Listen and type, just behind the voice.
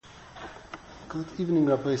Good evening,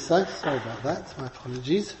 Rabbi Isai. Sorry about that. My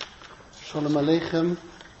apologies. Shalom Aleichem.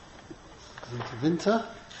 Into winter.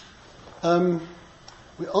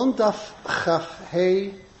 We're on Daf Chaf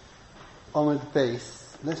Hey Amud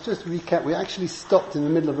Beis. Let's just recap. We actually stopped in the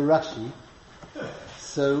middle of a Rashi.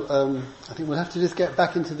 So I think we'll have to just get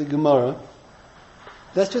back into the Gemara.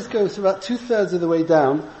 Let's just go about 2/3 of the way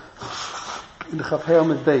down in the Chaf Hey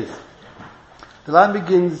Amud Beis. The line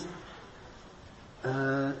begins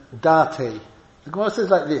Date. The Gemara says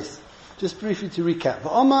like this, just briefly to recap.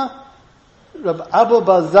 V'Omar Rab Abba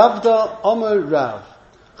Bar Zavda Omar Rav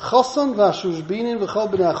Choson v'Ashushbinin v'chol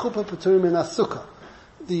b'nei Achupa P'turim min Sukkah.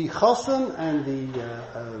 The Choson and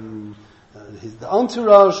the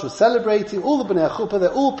entourage was celebrating, all the b'nei Achupa, they're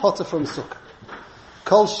all potter from Sukkah.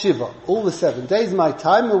 Kol Shiva, all the 7 days. My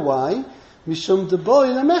time, why? Mishum deboy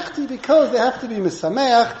lemechti, because they have to be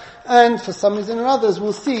misameach, and for some reason or others,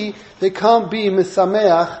 we'll see they can't be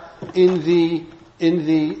misameach in the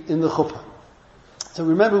chuppah. So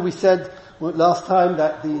remember, we said last time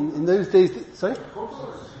that in those days, in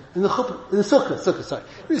the chuppah, in the sukkah.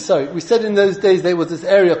 Sorry, we said in those days there was this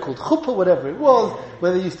area called chuppah, whatever it was,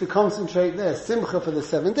 where they used to concentrate their simcha for the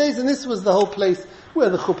 7 days, and this was the whole place where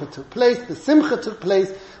the chuppah took place, the simcha took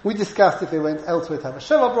place. We discussed if they went elsewhere to have a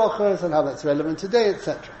sheva brachos and how that's relevant today,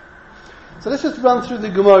 etc. So let's just run through the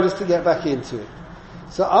Gemara just to get back into it.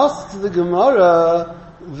 So asks the Gemara,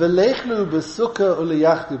 V'lechlu b'sukkah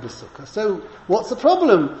u'leyachlu b'sukkah. So what's the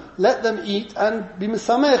problem? Let them eat and be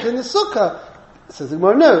misamech in the sukkah. Says the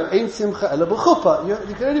Gemara, no, ain't simcha ela b'chuppah.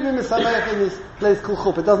 You can only be misamech in this place called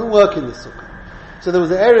chuppah. It doesn't work in the sukkah. So there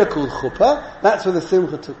was an area called chuppah. That's where the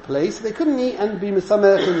simcha took place. They couldn't eat and be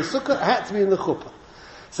misamech in the sukkah. It had to be in the chuppah.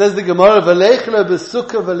 Says the Gemara, V'lechlu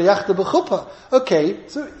b'sukkah v'leyachlu b'chuppah. Okay,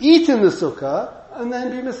 so eat in the sukkah and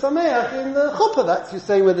then be misamech in the chuppah. That's you're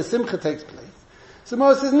saying where the simcha takes place. So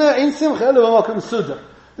Gemara says, no, in simcha elu b'makom suda.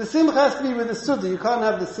 The simcha has to be with the suda. You can't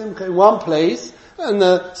have the simcha in one place and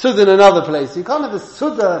the suda in another place. You can't have the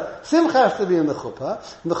suda. Simcha has to be in the chuppah,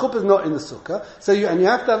 and the chuppah is not in the sukkah. So you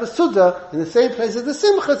have to have a suda in the same place as the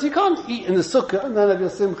simcha. So you can't eat in the sukkah and then have your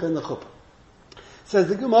simcha in the chuppah. Says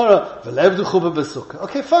the Gemara, V'lev du chuppah b'sukkah.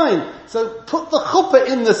 Okay, fine. So put the chuppah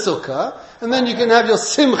in the sukkah, and then you can have your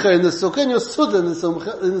simcha in the sukkah and your suda in the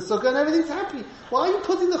sukkah, and everything's happy. Why are you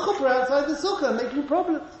putting the chuppah outside the sukkah and making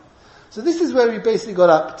problems? So this is where we basically got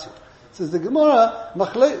up to. Says the Gemara,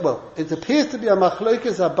 it appears to be a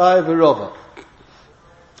machlokes Abaye v'Rava.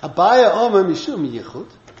 Abaye Omer mishum yichud.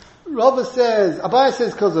 Abaye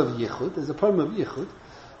says because of yichud. There's a problem of yichud.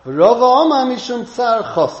 V'Rava Omer mishum tsar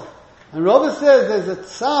chosin. And Rava says there's a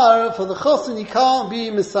tsar for the chosin, you can't be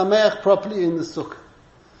misamech properly in the sukkah.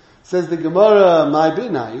 Says the Gemara, my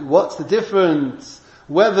binai, what's the difference?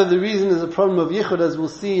 Whether the reason is a problem of yichud, as we'll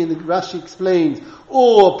see in the Rashi explains,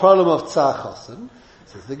 or a problem of tsar chosin.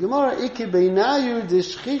 Says the Gemara, Ike beinayu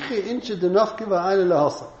deshchiche inche denofke v'ayla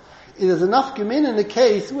lehosa. It is enough gimin in a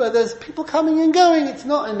case where there's people coming and going. It's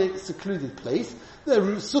not in a secluded place. The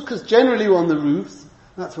sukkahs generally on the roofs.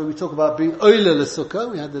 That's where we talk about being oile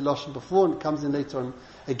l'sukkah. We had the lashon before, and it comes in later on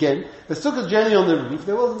again. The sukkah is generally on the roof.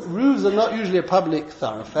 Roofs are not usually a public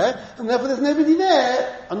thoroughfare, and therefore there's nobody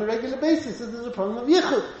there on a regular basis. So there's a problem of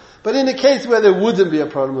yichud. But in a case where there wouldn't be a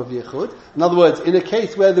problem of yichud, in other words, in a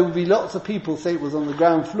case where there would be lots of people, say it was on the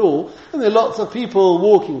ground floor, and there are lots of people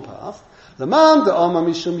walking past, the man, the Amma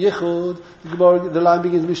Mishum Yichud, the line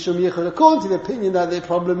begins Mishum Yichud, according to the opinion that the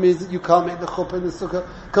problem is that you can't make the chuppah in the sukkah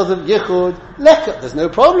because of Yichud, Lekka. There's no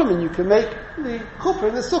problem, and you can make the chuppah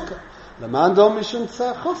in the sukkah. The man don't Mishum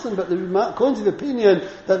Tzar Chosin, but according to the opinion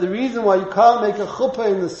that the reason why you can't make a chuppah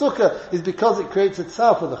in the sukkah is because it creates a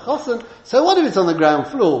tzar for the chosin. So what if it's on the ground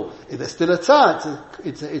floor? If there's still a tzar,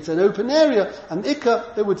 it's an open area, and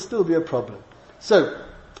ikka, there would still be a problem. So,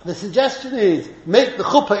 the suggestion is, make the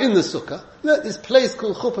chuppah in the sukkah. Let this place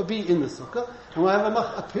called chuppah be in the sukkah. And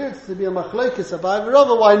whenever appears to be a machlokes Abaye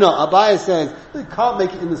v'Rava, why not? Abaye says, you can't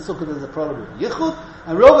make it in the sukkah, there's a problem of yichud.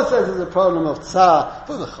 And Rava says there's a problem of tsar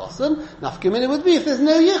for the chosin. Nafkamina would be if there's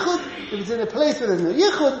no yichud. If it's in a place where there's no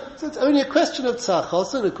yichud, so it's only a question of tsar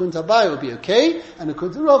chosin. According to Abaye would be okay, and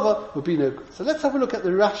according to Rava would be no good. So let's have a look at the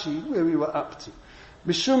Rashi where we were up to.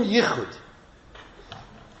 Mishum yichud.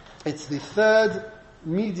 It's the third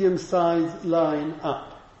medium-sized line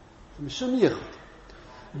up. Mishum yichud.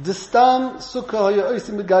 Distam sukkah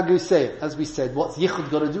ha'yosim b'gagusei. As we said, what's yichud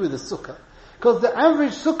got to do with the sukkah? Because the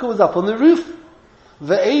average sukkah was up on the roof.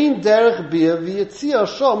 Ve'ein derech bia v'yetzia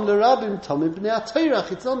shom l'rabim tomim b'nei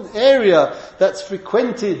ha'teirach. It's an area that's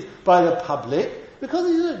frequented by the public because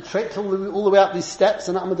you trek all the way up these steps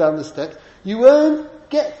and up and down the steps. You won't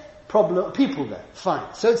get people there.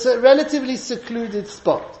 Fine. So it's a relatively secluded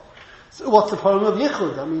spot. So what's the problem of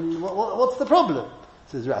yichud? I mean, what's the problem?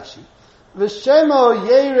 Says Rashi. V'shemo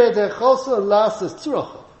yered echoson lasas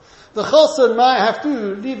tzrocha. The choson might have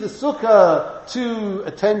to leave the sukkah to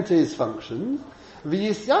attend to his functions.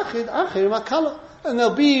 V'yisyachid acher makala. And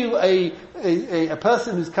there'll be a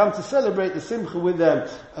person who's come to celebrate the simcha with them,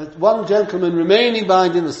 one gentleman remaining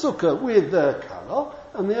behind in the sukkah with the kala,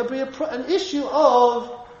 and there'll be an issue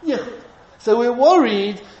of yichud. So we're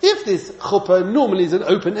worried if this chuppah normally is an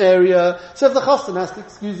open area, so if the choson has to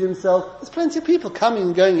excuse himself, there's plenty of people coming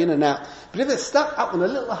and going in and out. But if they're stuck up on a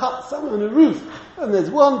little hut somewhere on a roof, and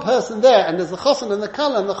there's one person there, and there's the choson and the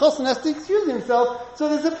kala, and the choson has to excuse himself, so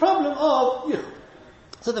there's a problem of yichud.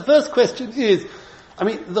 So the first question is, I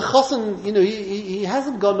mean, the choson, he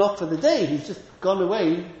hasn't gone off for the day, he's just gone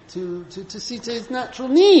away to see to his natural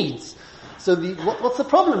needs. So what's the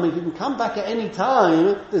problem? If he can come back at any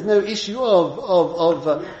time, there's no issue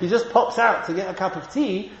of he just pops out to get a cup of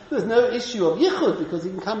tea, there's no issue of yichud, because he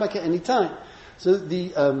can come back at any time. So the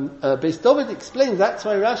Beis David explains, that's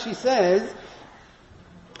why Rashi says,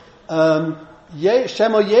 Shemo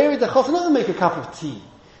Yerid HaChosen, not to make a cup of tea.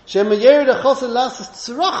 Shemo Yerid HaChosen lasas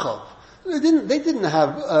tzurachov. They didn't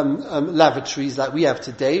have lavatories like we have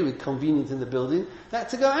today with convenience in the building. They had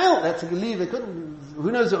to go out, they had to leave, they couldn't,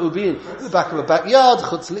 who knows what it would be in the back of a backyard,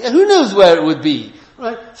 who knows where it would be,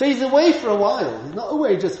 right? So he's away for a while, he's not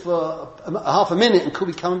away just for half a minute and could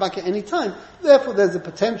be coming back at any time. Therefore there's a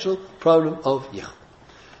potential problem of yichud.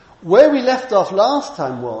 Where we left off last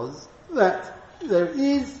time was that there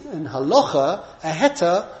is in halacha a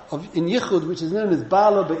heta in yichud which is known as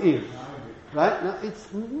bala be'ir. Right? Now, it's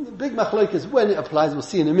big machlokes when it applies. We'll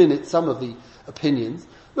see in a minute some of the opinions.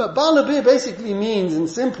 But Baal Habir basically means, in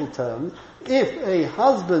simple terms, if a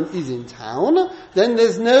husband is in town, then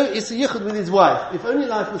there's no, it's a yichud with his wife. If only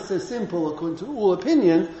life was so simple according to all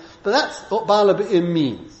opinions, but that's what Baal Habir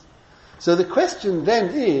means. So the question then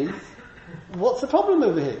is, what's the problem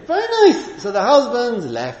over here? Very nice. So the husband's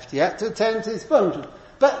left, he had to attend to his function.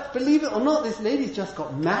 But believe it or not, this lady's just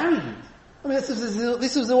got married. I mean,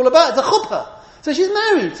 this was all about. It's a chuppah. So she's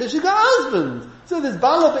married. So she's got a husband. So there's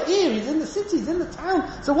Bala Ba'ir. He's in the city. He's in the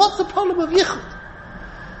town. So what's the problem of yichud?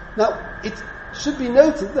 Now, it should be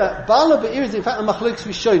noted that Bala Ba'ir is in fact a machlokes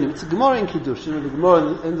rishonim. It's a Gemara in Kiddushin, the Gemara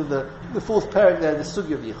in the end of the fourth parak there, the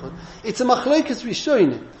Sugi of yichud. It's a machlokes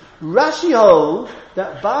rishonim. Rashi holds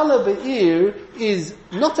that Bala Ba'ir is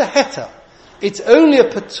not a heta. It's only a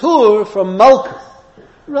patur from malchus.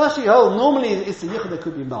 Rashi holds normally it's a yichud that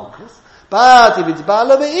could be malchus. But if it's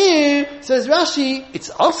Bala Be'ir, says Rashi, it's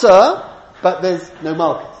Asa, but there's no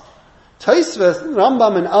malchus. Tosfos,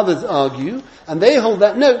 Rambam and others argue, and they hold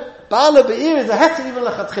that no, Bala Be'ir is a heta even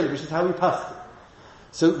lechatchila, which is how we passed it.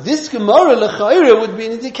 So this Gemara lechaira would be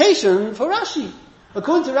an indication for Rashi.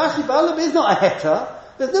 According to Rashi, Bala Be'ir is not a heta,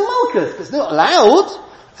 there's no malchus, it's not allowed,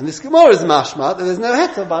 and this Gemara is mashma that there's no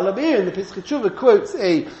heta Bala Be'ir, and the Pesach Tshuva quotes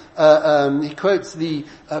he quotes the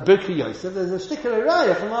Birkei Yosef. There's a shtickle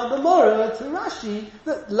raya from our Gemara to Rashi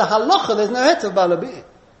that lahalacha there's no heta Bala Be'ir.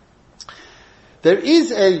 There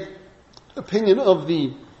is a opinion of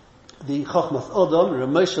the Chochmas Odom. Rav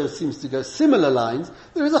Moshe seems to go similar lines.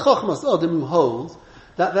 There is a Chochmas Odom who holds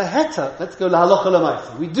that the heta, let's go lahalacha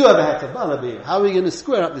l'maisa. We do have a heta Bala Be'ir. How are we going to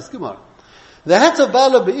square up this Gemara? The heta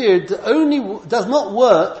Bala Be'ir does not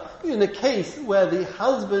work in a case where the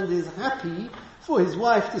husband is happy for his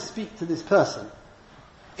wife to speak to this person.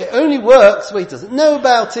 It only works where he doesn't know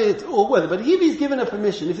about it or whether, but if he's given a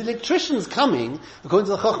permission, if the electrician's coming, according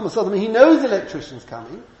to the Chochmas Odom, he knows the electrician's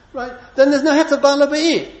coming, right, then there's no heta Bala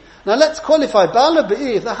Be'ir. Now let's qualify Bala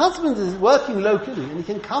Be'ir. If the husband is working locally and he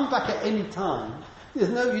can come back at any time, you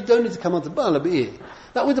don't need to come on to Bala Be'ir.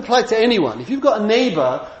 That would apply to anyone. If you've got a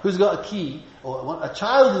neighbor who's got a key, or a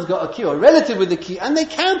child who's got a key, or a relative with a key, and they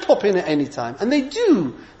can pop in at any time, and they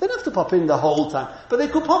do. They don't have to pop in the whole time, but they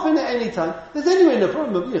could pop in at any time. There's anyway no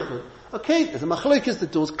problem of yichud. Okay, there's a machlokes, the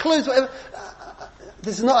door's closed, whatever.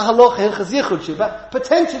 This is not a halacha hilchas yichud, but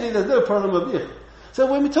potentially there's no problem of yichud. So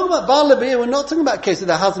when we talk about Bala Be'ir, we're not talking about a case where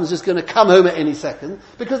the husband's just going to come home at any second,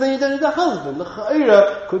 because then you don't need a husband.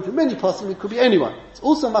 L'cha'ira could be many possibly, it could be anyone. It's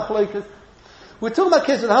also machlokes. We're talking about a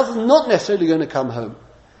case where the husband's not necessarily going to come home.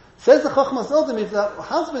 Says the Chochmas Odom, if the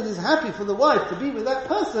husband is happy for the wife to be with that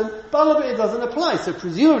person, Bala Be'ir doesn't apply. So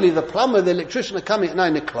presumably the plumber, the electrician are coming at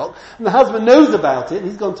 9 o'clock, and the husband knows about it, and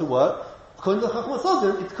he's gone to work. According to the Chochmas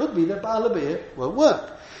Odom, it could be that Bala Be'ir won't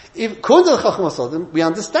work. If, according to the Chochmas Odom, we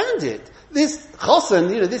understand it. This chosen,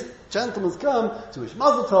 this gentleman's come to wish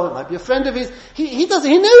mazel tov, it might be a friend of his, he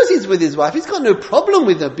knows he's with his wife, he's got no problem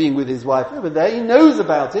with being with his wife over there, he knows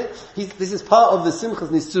about it, this is part of the Simchas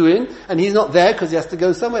Nisuin, and he's not there because he has to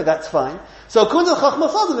go somewhere, that's fine. So according to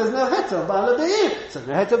Chachma Sodom, there's no heter ba'al be'ir. So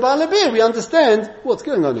no heter ba'al be'ir. We understand what's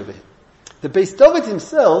going on over here. The Beis David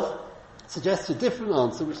himself suggests a different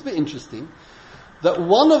answer, which is a bit interesting. That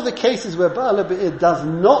one of the cases where ba'al be'ir does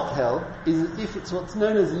not help is if it's what's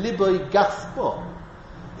known as liboy gaspo.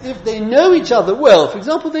 If they know each other well, for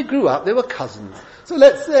example, they grew up, they were cousins. So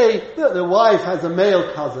let's say that the wife has a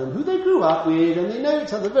male cousin who they grew up with and they know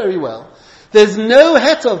each other very well. There's no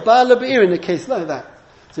het of ba'al be'ir in a case like that.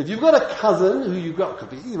 So if you've got a cousin who you got, could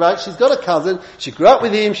be, right, she's got a cousin, she grew up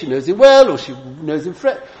with him, she knows him well, or she knows him,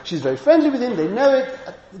 she's very friendly with him, they know it.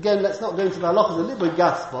 Again, let's not go into the halachas a little bit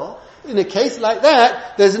gaspar. In a case like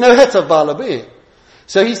that, there's no het of ba'al be'ir.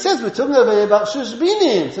 So he says, we're talking over here about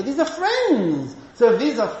shushbinim, so these are friends. So if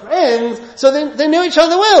these are friends, so they know each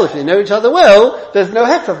other well. If they know each other well, there's no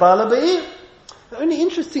het of ba'al be'ir. The only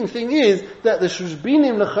interesting thing is that the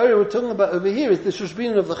shushbinim l'chayr we're talking about over here is the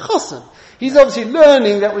shushbinim of the chosan. He's obviously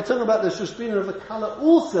learning that we're talking about the shushbinim of the kala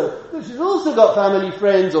also, which has also got family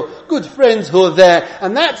friends or good friends who are there,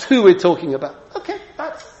 and that's who we're talking about. Okay,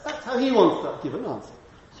 that's how he wants to give an answer.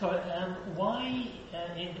 So, why,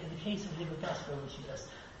 in the case of Liber Gospel, which you just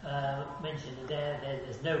mentioned,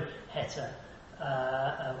 there's no heter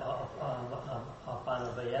of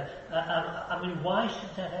ba'al be'ir. I mean, why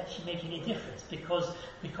should that actually make any difference? Because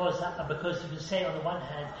you can say on the one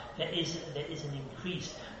hand there is an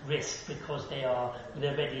increased risk because they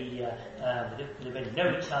already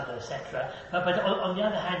know each other, etc. But on the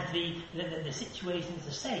other hand, the situation is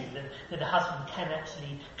the same. That the husband can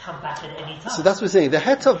actually come back at any time. So that's what we're saying. The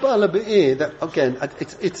het of ba'al be'ir, that again,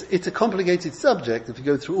 it's a complicated subject. If you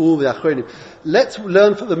go through all the achronim, let's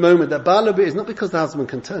learn for the moment that ba'al be'ir is not because the husband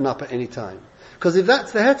can turn up at any time. Because if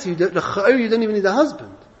that's the het, you don't even need a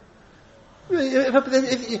husband.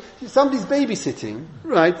 If somebody's babysitting,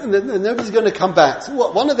 right, and nobody's going to come back,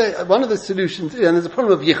 so one of the solutions, and there's a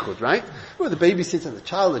problem of yichud, right, where the babysitter and the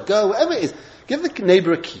child, the girl, whatever it is, give the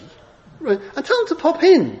neighbor a key, right, and tell them to pop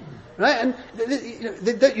in, right, and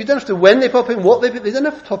you don't have to when they pop in, they don't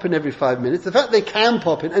have to pop in every 5 minutes. The fact they can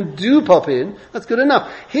pop in and do pop in, that's good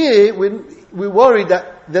enough. Here, we're worried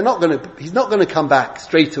that he's not going to come back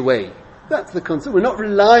straight away. That's the concern. We're not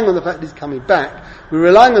relying on the fact that he's coming back. We're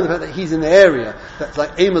relying on the fact that he's in the area. That's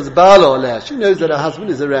like Amos Bala Oleh. She knows that her husband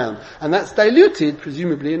is around. And that's diluted,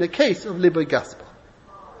 presumably, in a case of Liboy Gaspar.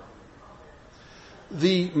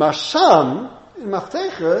 The Marsham, in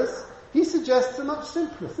Mafteches, he suggests a much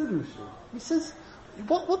simpler solution. He says,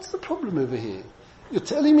 what's the problem over here? You're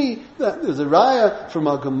telling me that there's a raya from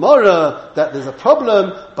our Gemara that there's a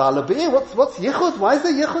problem. Ba'al be'ir, what's yichud? Why is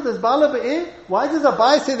there yichud? There's ba'al be'ir. Why does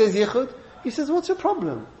Abai say there's yichud? He says, what's your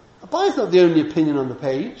problem? Abai's not the only opinion on the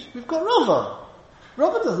page. We've got Rava.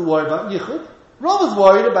 Rava doesn't worry about yichud. Rava's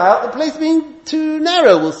worried about the place being too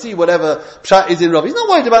narrow. We'll see whatever pshat is in Rava. He's not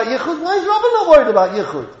worried about yichud. Why is Rava not worried about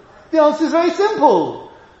yichud? The answer is very simple.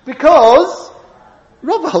 Because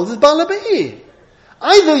Rava holds his ba'al be'ir.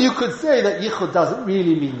 Either you could say that yichud doesn't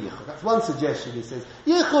really mean yichud. That's one suggestion. He says,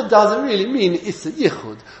 yichud doesn't really mean it's a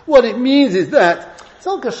yichud. What it means is that it's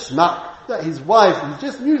not geshmak, that his wife is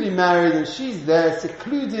just newly married and she's there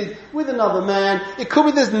secluded with another man. It could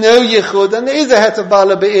be there's no yichud and there is a het of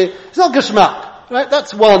ba'al be'ir. It's not geshmak. Right?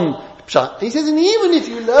 That's one pshat. He says, and even if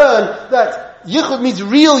you learn that yichud means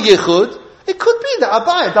real yichud, it could be that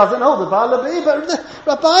Abai doesn't hold the ba'al be'ir, but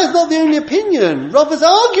Abai is not the only opinion. Rava's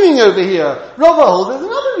arguing over here. Rava holds there's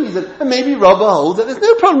another reason. And maybe Rava holds that there's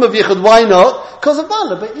no problem of yichud. Why not? Because of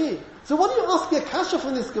ba'al be'ir. So what do you ask a kasha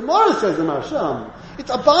from this Gemara, says the Marsham? It's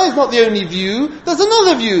Abai is not the only view. There's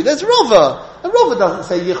another view. There's Rava. And Rava doesn't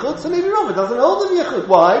say yichud, so maybe Rava doesn't hold the yichud.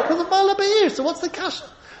 Why? Because of ba'al be'ir. So what's the kasha?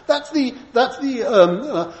 That's the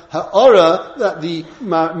ha'ara that the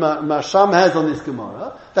Marsham has on this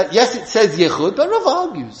Gemara. That yes, it says yichud, but Rava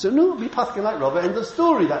argues. So no, we paskin like Rava, end of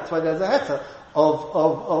story. That's why there's a heter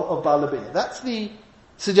of ba'al be'ir. That's the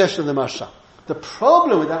suggestion of the Marsham. The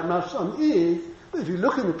problem with that Marsham is, if you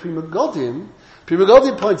look in the Prima Godim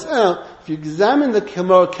points out, if you examine the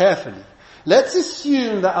Gemara carefully, let's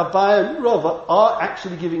assume that Abai and Rava are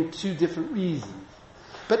actually giving two different reasons.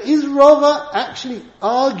 But is Rava actually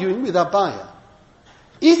arguing with Abaya?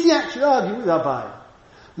 Is he actually arguing with Abaya?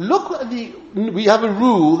 Look at we have a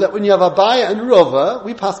rule that when you have Abaya and Rava,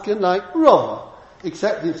 we paskin like Rava.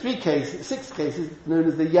 Except in 6 cases, known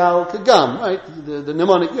as the Yal Kagam, right? The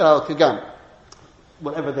mnemonic Yal Kagam.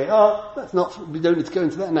 Whatever they are, we don't need to go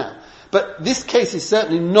into that now. But this case is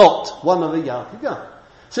certainly not one of the Yal Kagam.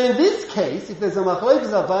 So in this case, if there's a machlokes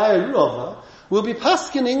Abaya and Rava, we'll be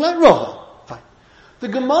paskining like Rava. The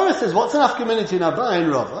Gemara says, what's an afkaminity in Abaya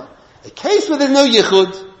and Rava? A case where there's no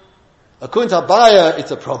yichud. According to Abaya, it's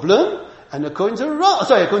a problem. And according to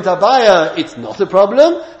Abaya, it's not a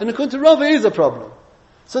problem, and according to Rava, it is a problem.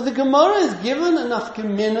 So the Gemara is given a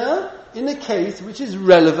nafkamina in a case which is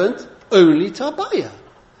relevant only to Abaya.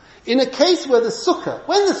 In a case where the sukkah,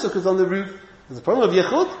 when the sukkah is on the roof, there's a problem of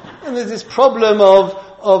yichud, and there's this problem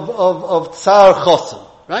of tsar chosim,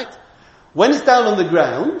 right? When it's down on the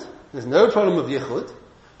ground, there's no problem of yichud,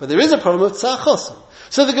 but there is a problem of tsar chosim.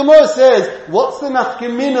 So the Gemara says, what's the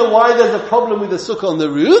nafkamina why there's a problem with the sukkah on the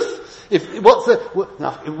roof?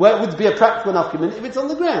 Where would be a practical nafkamina if it's on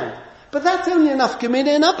the ground? But that's only a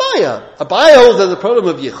nafkamina in Abaya. Abaya holds there's a problem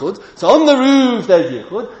of yichud, so on the roof there's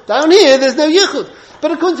yichud, down here there's no yichud.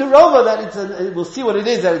 But according to Rava, that we'll see what it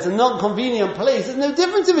is, that it's a non-convenient place. There's no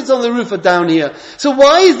difference if it's on the roof or down here. So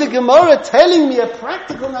why is the Gemara telling me a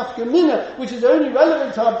practical nafkamina, which is only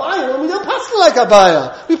relevant to Abaya, when we don't paskin like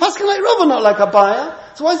Abaya? We paskin like Rava, not like Abaya.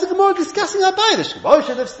 So why is the Gemara discussing Abaya? The Shabbat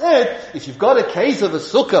should have said, if you've got a case of a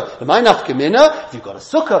sukkah, the my nafkamina, if you've got a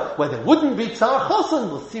sukkah where there wouldn't be tzar chosen,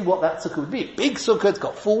 we'll see what that sukkah would be. A big sukkah, it's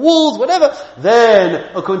got 4 walls, whatever. Then,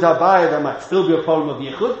 according to Abaya, there might still be a problem of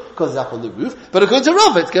yichud, because it's up on the roof. But according to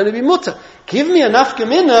Rava, it's going to be mutter. Give me a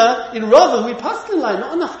nafkamina in Rava who we paskin line,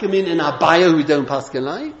 not a nafkamina in Abaya who we don't paskin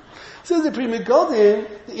line. So the Pri Megadim,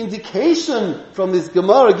 the indication from this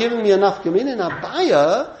Gemara giving me a nafkamina in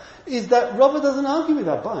Abaya is that Rava doesn't argue with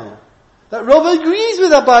Abaya. That Rava agrees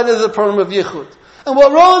with Abaya there's a problem of yichud. And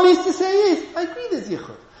what Rava means to say is, I agree there's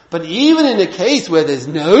yichud. But even in a case where there's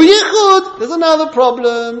no yichud, there's another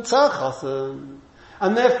problem, tzar chosim.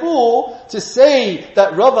 And therefore, to say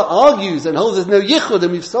that Rava argues and holds there's no yichud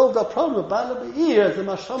and we've solved our problem of Bala Be'ir, as the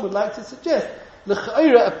Mashram would like to suggest,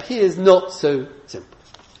 l'cha'ira appears not so simple.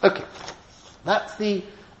 Okay. That's the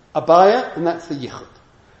Abaya and that's the yichud.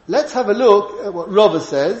 Let's have a look at what Rava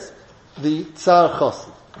says, the tsar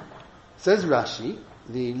chosim. Says Rashi,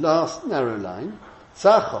 the last narrow line,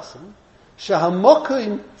 tsar chosim,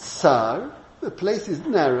 shahamokoin tsar, the place is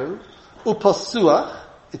narrow, upasuach,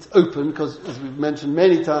 it's open, because as we've mentioned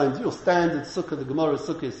many times, your standard sukkah, the Gemara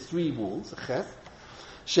sukkah is 3 walls, a ches,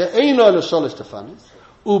 she'eino l'sholish tafanis,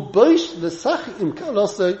 uboish l'sach im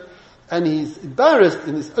kalosoi, and he's embarrassed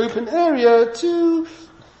in this open area to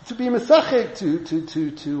be mesachik,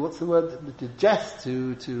 to what's the word, to jest,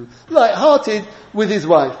 to light-hearted with his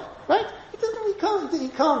wife, right? He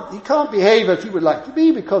can't behave as he would like to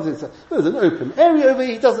be because there's an open area over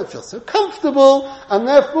here. He doesn't feel so comfortable, and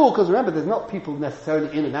therefore, because remember, there's not people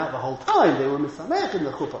necessarily in and out the whole time. They were misamech in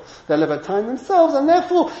the chuppah. They live at time themselves, and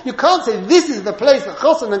therefore, you can't say this is the place that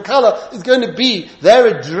chosin and kala is going to be. Their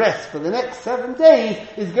address for the next 7 days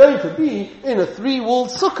is going to be in a 3-walled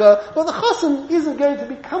sukkah, but the chosin isn't going to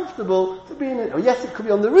be comfortable to be in it. Or yes, it could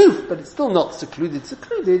be on the roof, but it's still not secluded,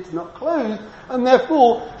 it's not closed, and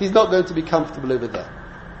therefore, he's not going to be comfortable over there.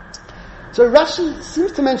 So Rashi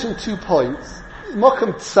seems to mention 2 points,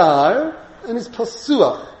 Mokum Tsar and his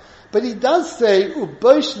Pasuach. But he does say,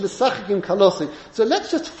 Uboish l'sachikim kalosi. So let's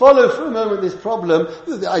just follow for a moment this problem,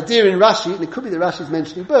 the idea in Rashi, and it could be that Rashi is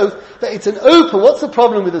mentioning both, that it's an open, what's the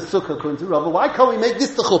problem with the sukkah according to Rava? Why can't we make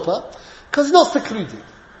this the chuppah? Because it's not secluded.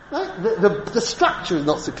 Right? The structure is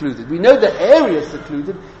not secluded. We know the area is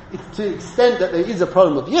secluded. It's to the extent that there is a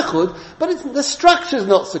problem of yichud, but the structure is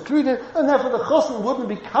not secluded, and therefore the chosin wouldn't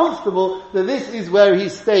be comfortable that this is where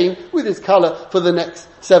he's staying with his color for the next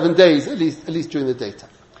 7 days, at least during the daytime.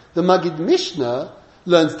 The Magid Mishnah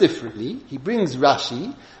learns differently. He brings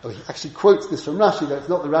Rashi, or he actually quotes this from Rashi, that it's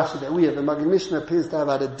not the Rashi that we have. The Magid Mishnah appears to have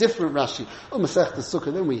had a different Rashi, or Meseches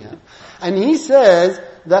Succah, than we have. And he says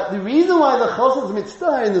that the reason why the chosin's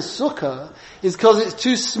mitzvah in the sukkah is because it's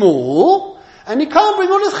too small, and he can't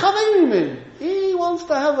bring all his chaverim in. He wants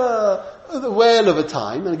to have a whale of a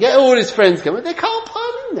time, and get all his friends coming. They can't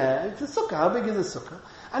pile in there. It's a sukkah. How big is a sukkah?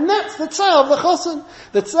 And that's the tsar of the chosin.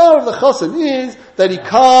 The tsar of the chosin is that he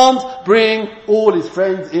can't bring all his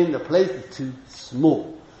friends in. The place is too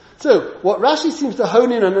small. So, what Rashi seems to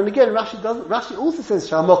hone in on, and again, Rashi also says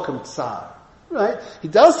shamokum tsar. Right? He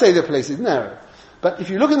does say the place is narrow. But if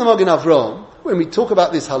you look in the Magen Avraham, when we talk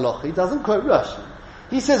about this halacha, he doesn't quote Rashi.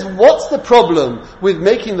 He says, what's the problem with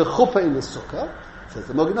making the chuppah in the sukkah? Says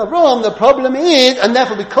the Magen Avraham, the problem is, and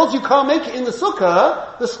therefore because you can't make it in the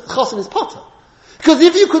sukkah, the chosin is potter. Because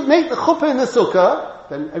if you could make the chuppah in the sukkah,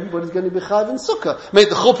 then everybody's going to be chayiv in sukkah. Make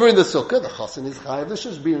the chuppah in the sukkah, the chosin is chayiv, the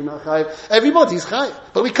sheshbin is not chayiv, everybody's chayiv.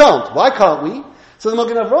 But we can't. Why can't we? So the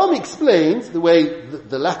Magen Avraham explains the way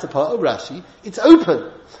the latter part of Rashi, it's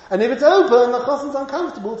open. And if it's open, the chosin's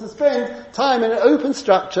uncomfortable to spend time in an open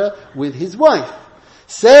structure with his wife.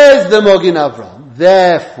 Says the Magen Avraham,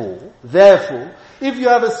 therefore, if you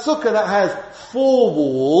have a sukkah that has 4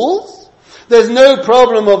 walls, there's no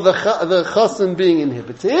problem of the chosin being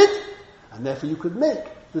inhibited, And therefore you could make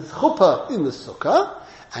the chuppah in the sukkah,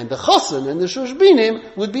 and the chosen and the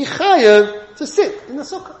shushbinim would be chayav to sit in the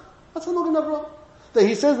sukkah. That's the Magen Avraham. That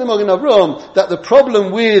he says the Magen Avraham that the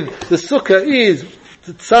problem with the sukkah is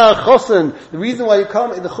the tsar chosen. The reason why you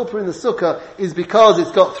can't make the chuppah in the sukkah is because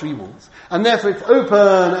it's got 3 walls. And therefore it's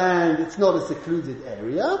open and it's not a secluded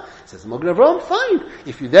area. Says Magen Avraham, fine.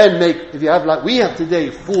 If you have like we have today,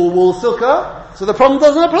 4-wall sukkah, so the problem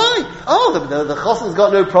doesn't apply. Oh, the chosen's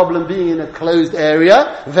got no problem being in a closed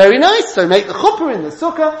area. Very nice. So make the chuppah in the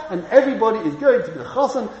sukkah, and everybody is going to be the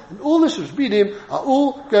chosen, and all the shushbidim are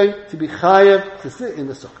all going to be chayav to sit in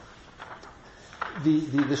the sukkah. The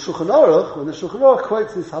Shulchan Aruch, when the Shulchan Aruch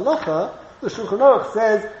quotes this halacha, the Shulchan Aruch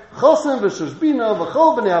says, chosen v'shushbina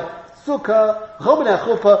v'chol b'nei sukkah, v'chol b'nei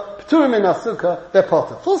chuppah, p'turim min ha-sukkah, they're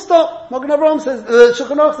potter. Full stop. Magen Avraham says,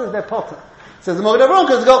 Shulchan Aruch says they're potter. Says the Magen Avraham,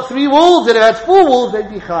 because it's got 3 walls, and if it had 4 walls, they'd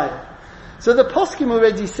be chayav. So the poskim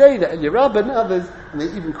already say that, and Yerab and others, and they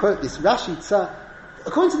even quote this Rashi Tzah,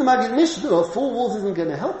 according to the Maggid Mishnah, 4 walls isn't going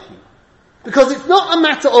to help you. Because it's not a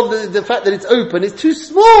matter of the fact that it's open, it's too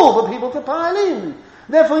small for people to pile in.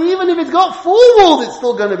 Therefore, even if it's got 4 walls, it's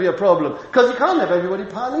still going to be a problem. Because you can't have everybody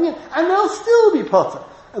piling in. And they'll still be potter.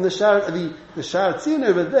 And the Sharatzin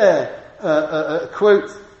over there,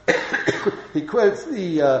 quotes, he quotes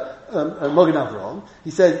the, Magen Avraham.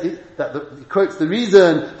 He says he quotes the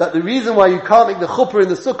reason why you can't make the chuppah in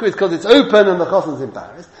the sukkah is because it's open and the chosen's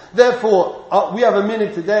embarrassed. Therefore, we have a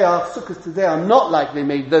minute today, our sukkahs today are not like they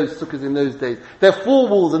made those sukkahs in those days. They're 4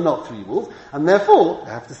 walls and not 3 walls, and therefore,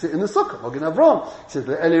 they have to sit in the sukkah. Magen Avraham. He says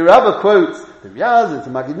that Eli Rabbah quotes the Riaz and the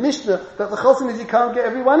Maggid Mishnah that the chosen is you can't get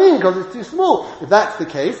everyone in because it's too small. If that's the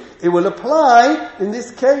case, it will apply in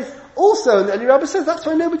this case also, and Eli Rabbah says that's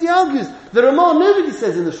why nobody argues. The Ramah, nobody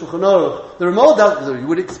says in the Shulchan Aruch. The Ramah does, you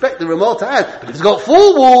would expect the Ramah to add, but if it's got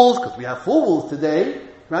 4 walls, because we have 4 walls today,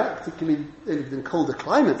 right? Particularly in colder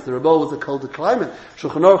climates. The Ramah was a colder climate.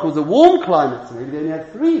 Shulchan Aruch was a warm climate, so maybe they only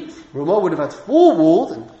had 3. Ramah would have had 4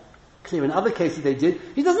 walls, and clear in other cases they did.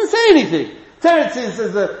 He doesn't say anything. Teretz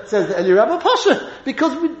says the Eli Rabbah Pasha,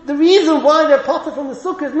 because the reason why they're potter from the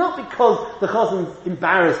sukkah is not because the chosen's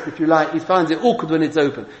embarrassed, if you like, he finds it awkward when it's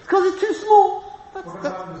open. It's because it's too small. What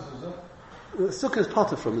about the zuzah? The sukkah is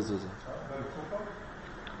potter from the zuzah.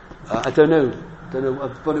 I don't know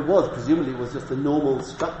what it was. Presumably it was just a normal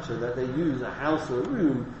structure that they use, a house or a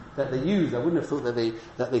room that they use. I wouldn't have thought that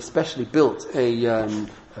they specially built a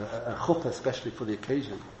chuppah especially for the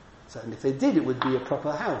occasion. So, and if they did, it would be a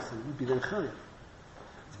proper house, and it would be then chayav.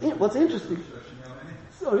 What's interesting?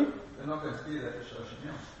 Sorry? They're not going to be there for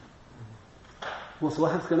Shoshim. Well, so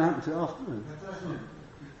what's going to happen to it afterwards?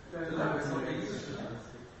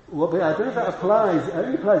 Well, but I don't know if that applies. It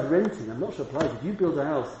only applies renting. I'm not sure it applies. If you build a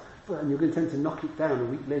house, and you're going to tend to knock it down a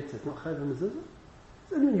week later, it's not chayav mezuzah.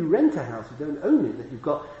 It's only when you rent a house, you don't own it, that you've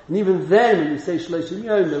got. And even then, when you say shloshim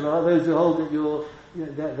yom, there are those who hold that you're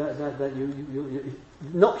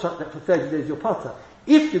not shut that for 30 days, you're potter.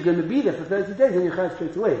 If you're going to be there for 30 days, then you're chayav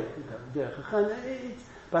straight away.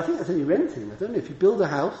 But I think that's only renting. I don't know if you build a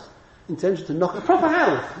house, intention to knock a proper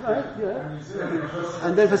house, right? Yeah.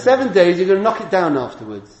 And then for 7 days you're going to knock it down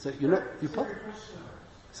afterwards. So you're potter.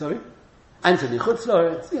 Sorry, Anthony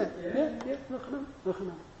Chutzlaretz. Yeah.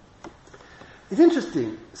 It's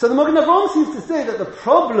interesting. So the Magen Avraham seems to say that the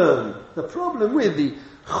problem with the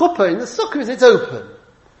chuppah in the sukkah is it's open.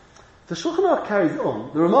 The Shulchan Aruch carries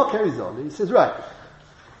on, the Ramah carries on, and he says, right,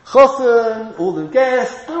 chosen, all the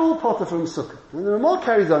guests, they're all potter from sukkah. And the Ramah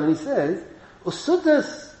carries on and he says,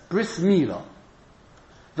 usudas bris milah,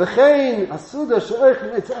 v'chein asuda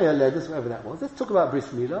she'oichin etzei aledas, whatever that was. Let's talk about bris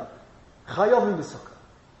milah, chayov in the sukkah.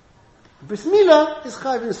 Bris milah is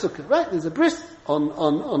chayav in the sukkah, right? There's a bris on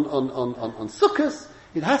sukkahs.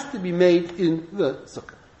 It has to be made in the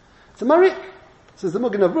sukkah. It's a marik. Says the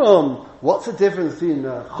Magen Avraham, what's the difference between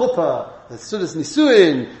chuppah, the sudas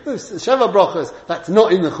nisuin, sheva brachas, that's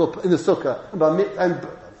not in the chuppah, in the sukkah, and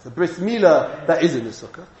the bris milah that is in the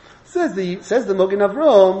sukkah. Says the Magen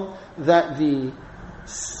Avraham that the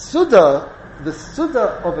suda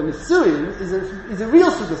of a nisuin is a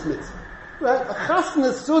real sudas mitzvah. Right? A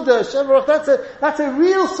chasna suda, sheva that's a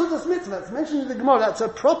real sudas mitzvah. That's mentioned in the Gemara. That's a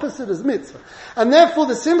proper sudas mitzvah. And therefore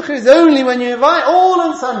the simcha is only when you invite all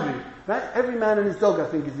and sundry. Right? Every man and his dog, I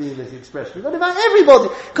think, is the English expression. You've got to invite everybody.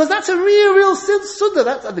 Because that's a real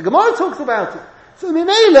suda. The Gemara talks about it. So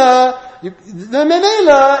Memela,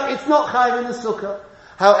 it's not chayav in the sukkah.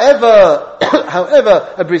 However,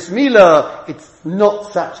 a bris milah, it's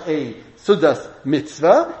not such a sudas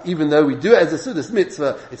mitzvah, even though we do it as a sudas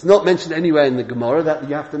mitzvah. It's not mentioned anywhere in the Gemara that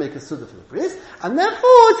you have to make a suda for the bris, and therefore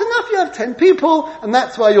it's enough you have 10 people, and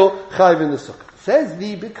that's why you're chayav in the sukkah. Says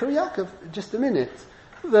the Bikkur Yaakov, just a minute.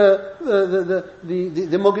 The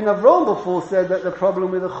Mogen Avraham before said that the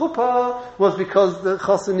problem with the chuppah was because the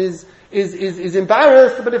chosin is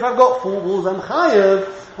embarrassed, but if I've got 4 walls, I'm chayav.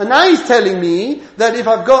 And now he's telling me that if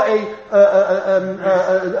I've got a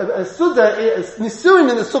suda, a nisuin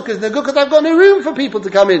in the sukkah is no good because I've got no room for people to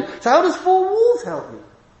come in. So how does 4 walls help me?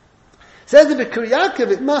 Says the Bikkur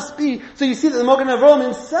Yaakov, it must be, so you see that the Mogen Avraham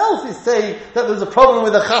himself is saying that there's a problem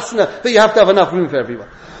with the chasna, that you have to have enough room for everyone.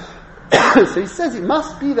 So he says it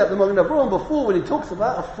must be that the Mogen Avraham before, when he talks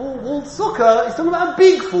about a 4-walled sukkah, he's talking about a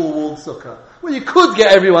big 4-walled sukkah, where you could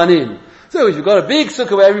get everyone in. So if you've got a big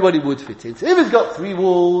sukkah where everybody would fit in, so if it's got 3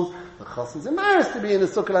 walls, the chassan's embarrassed to be in a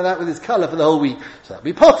sukkah like that with his colour for the whole week, so that'll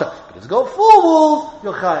be potter. But if it's got 4 walls,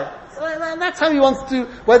 you're chayav. So that's how he wants to,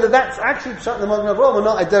 whether that's actually pshat the Mogen Avraham or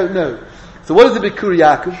not, I don't know. So what does the Bikkur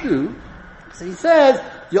Yaakov do? So he says,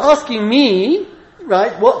 you're asking me,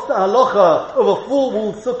 right, what's the halacha of a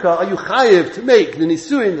 4-walled sukkah? Are you chayiv to make the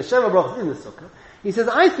nisuin, the sheva brachos in the sukkah? He says,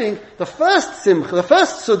 I think the first simcha, the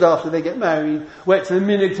first suda after they get married, where it's a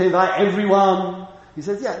minhag to invite everyone, he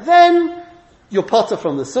says, yeah, then you're potter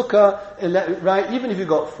from the sukkah, right? Even if you've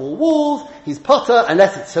got 4 walls, he's potter,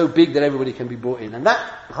 unless it's so big that everybody can be brought in. And that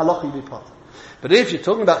halacha will be potter. But if you're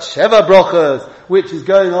talking about sheva brachos, which is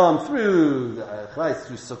going on through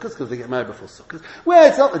sukkahs, because they get married before sukkahs, where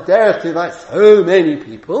it's not the derech to invite so many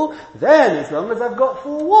people, then as long as I've got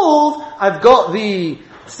 4 walls, I've got the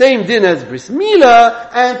same din as bris milah,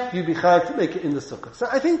 and you'd be chayav to make it in the sukkah. So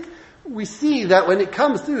I think we see that when it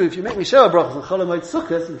comes to, if you make me sheva brachos and chol hamoed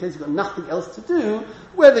sukkahs, in case you've got nothing else to do,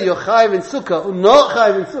 whether you're chayav in sukkah or not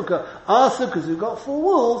chayav in sukkah, our sukkahs who've got 4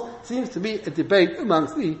 walls, seems to be a debate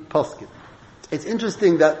amongst the poskim. It's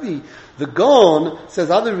interesting that the Gaon says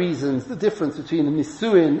other reasons, the difference between a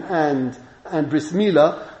nisuin and bris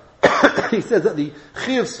milah. He says that the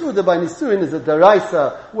chiyuv suda by nisuin is a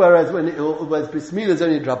daraisa, whereas bris milah is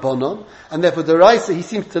only a drabonon, and therefore daraisa, he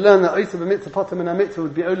seems to learn that oisa b'mitzvah potam and mitzvah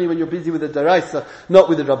would be only when you're busy with the daraisa, not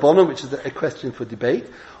with the drabonon, which is a question for debate.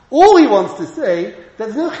 All he wants to say,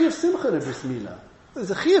 there's no chiyuv simcha in a bris milah. There's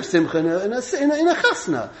a chiyuv simcha in a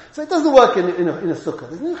chasna. So it doesn't work in a sukkah.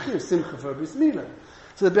 There's no chiyuv simcha for a bris milah.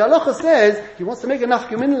 So the Be'alocha says, he wants to make a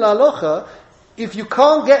nafkamin la'alocha, if you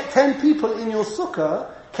can't get 10 people in your sukkah,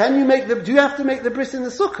 do you have to make the bris in the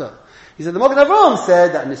sukkah? He said, the Mogen Avraham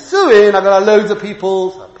said that in Nisuin, I've got loads of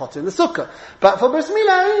people, so I pot in the sukkah. But for bris milah,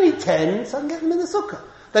 I only need 10, so I can get them in the sukkah.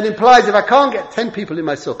 That implies if I can't get 10 people in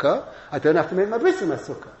my sukkah, I don't have to make my bris in my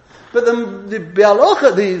sukkah. But the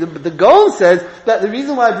Be'alocha, the Gaon says that the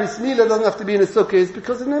reason why bris milah doesn't have to be in a sukkah is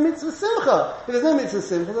because there's no mitzvah simcha. If there's no mitzvah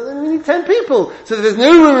simcha, then we need 10 people. So if there's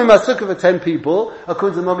no room in my sukkah for 10 people,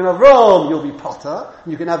 according to the Mogen Avraham, you'll be potter,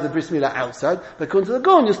 and you can have the bris milah outside, but according to the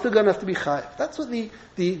Gaon, you're still going to have to be chayav. That's what the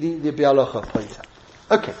Be'alocha points out.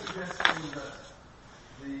 Okay. Suggesting that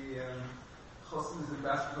the chosin is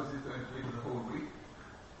embarrassed because he's going to live the whole week.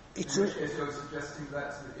 In which case you're suggesting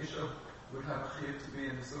that the Isha would have a chiyuv to be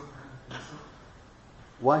in the sukkah.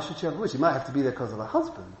 Why should she have a wish? She might have to be there because of her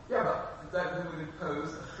husband. Yeah, but that would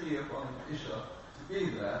impose a chiyuv on Isha to be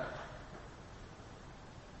there.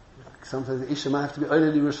 Sometimes the Isha might have to be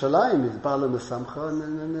Oilei Yerushalayim, is Bala Mesamcha,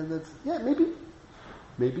 and that's, yeah,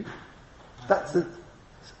 maybe. That's it.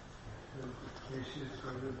 The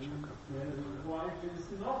wife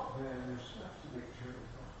is not there, you have to make sure.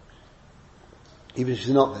 Even if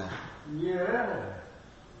she's not there. Yeah.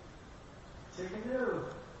 Take a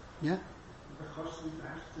note. Yeah. The husband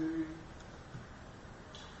has to.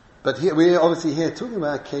 But here, we're obviously here talking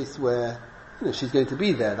about a case where, she's going to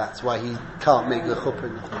be there, that's why he can't make the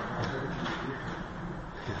chuppah.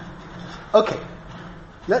 Okay.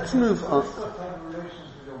 Let's move on.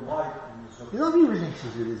 He's not having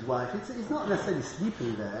relations with his wife. He's not necessarily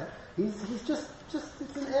sleeping there. He's just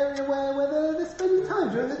it's an area where they're spending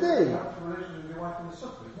time during the day.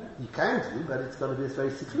 You can do, but it's got to be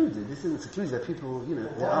very secluded. This isn't secluded. People, Why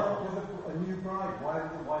not with a new bride? Why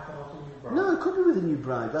is the wife not a new bride? No, it could be with a new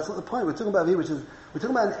bride. That's not the point. We're talking about here, we're talking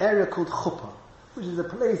about an area called chuppah, which is a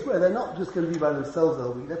place where they're not just going to be by themselves the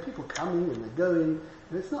whole week. There are people coming and they're going.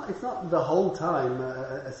 And it's not the whole time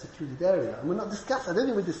a secluded area. And we're not discussing. I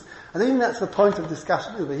don't think that's the point of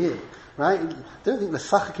discussion over here, right? I don't think the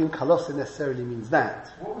sachakim kalosa necessarily means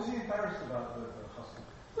that. What was he embarrassed about the husband?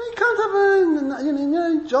 Well, you can't have a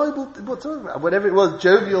enjoyable, whatever it was,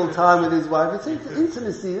 jovial time with his wife. It's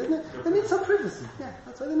intimacy, isn't it? They need some privacy. Yeah,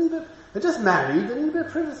 that's why they need it. They're just married. They need a bit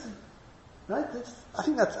of privacy, right? I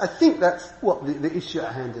think that's what the issue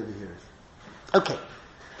at hand over here is. Okay.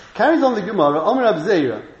 Carries on the Gemara, Omer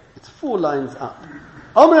Abzeira. It's 4 lines up.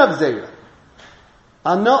 Omer Abzeira.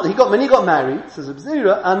 when he got married, says Reb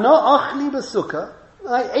Zera, Ano achli b'sukkah,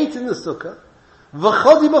 I ate in the sukkah,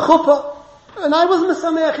 v'chodi b'chuppah, and I was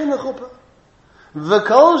mesameach in the chuppah.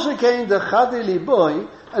 V'kol shekein dechadi li boy,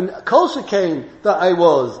 and kol shekein that I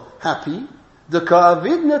was happy, the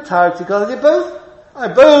ka'avid netarti, because I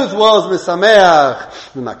both was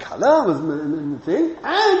mesameach, the makala was in the thing, and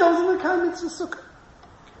I was in the Makal mitzvah sukkah.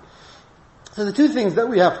 So the two things that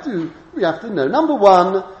we have to know. Number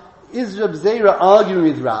one, is Reb Zera arguing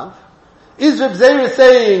with Rav? Is Reb Zera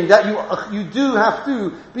saying that you do have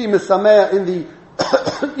to be mesameach in the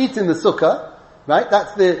eat in the sukkah? Right?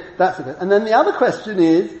 That's the. And then the other question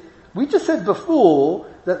is, we just said before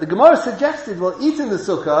that the Gemara suggested, well, eat in the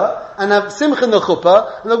sukkah and have simcha in the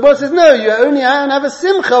chuppah, and the Gemara says, no, you only have a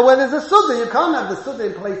simcha where there's a sukkah. You can't have the sukkah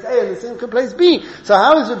in place A and the simcha in place B. So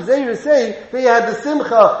how is Reb Zera saying that you had the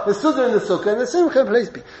simcha, the sukkah in the sukkah, and the simcha in place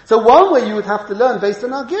B? So one way you would have to learn based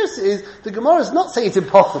on our girsa is, the Gemara is not saying it's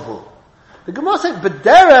impossible. The Gemara says,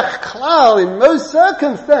 b'derech klal, in most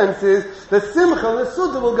circumstances, the simcha and the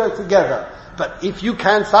sukkah will go together. But if you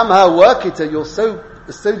can somehow work it, and you're so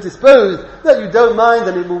disposed that you don't mind,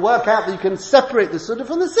 and it will work out that you can separate the sukkah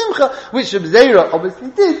from the simcha, which Reb Zera obviously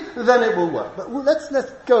did, then it will work. But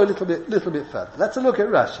let's go a little bit further. Let's look at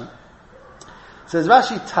Rashi. It says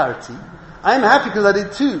Rashi Tarti, I'm happy because I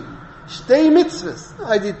did two shtei mitzvahs.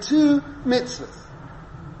 I did two mitzvahs.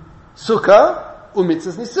 Sukkah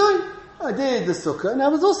u'mitzvahs nisui. I did the sukkah, and I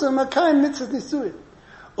was also makayim mitzvahs nisui.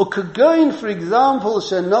 Ukagoin, for example,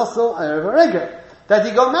 shenaso erev haregel, that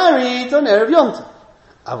he got married on erev Yom Tov.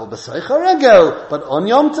 Avol b'soich haregel, but on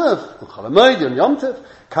Yom Tov, on Chol HaMoed, on Yom Tov,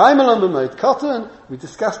 kaimel on b'moed cotton. We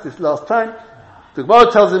discussed this last time. The Gemara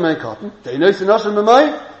tells him cotton. They know senoshim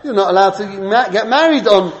b'moed. You're not allowed to get married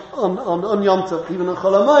on Yom Tov, even on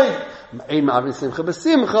Chol HaMoed.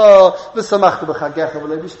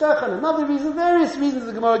 Another reason, various reasons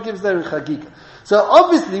the Gemara gives there in Chagigah. So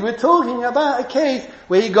obviously we're talking about a case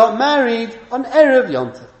where he got married on Erev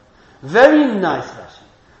Yom Tov. Very nice, Rashi.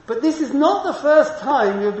 But this is not the first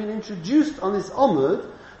time we have been introduced on this Omud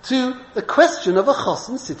to the question of a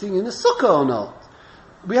chosen sitting in a sukkah or not.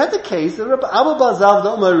 We had the case that Rabbi Abba Bar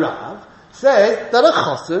Zavda Omer Rav says that a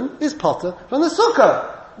chosen is potter from the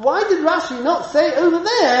sukkah. Why did Rashi not say over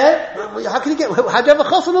there, how do you have a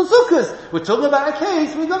chosen on sukkahs? We're talking about a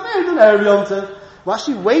case where he got married on Erev Yom Tov.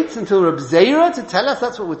 Rashi waits until Reb Zera to tell us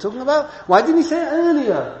that's what we're talking about. Why didn't he say it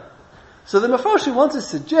earlier? So the Mefarshim want to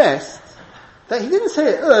suggest that he didn't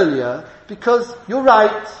say it earlier because you're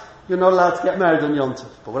right, you're not allowed to get married on Yom Tov.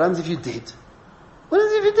 But what happens if you did? What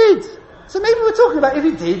happens if you did? So maybe we're talking about if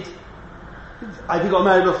he did. Either he got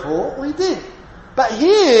married before or he did. But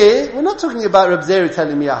here, we're not talking about Reb Zera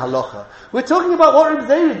telling me a halacha. We're talking about what Reb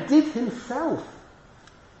Zera did himself.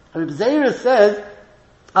 Reb Zera says,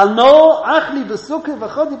 Ano achli b'sukkah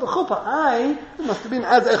v'chodi b'chuppah. It must have been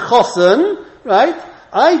as a chosen, right?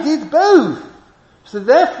 I did both. So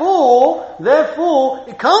therefore,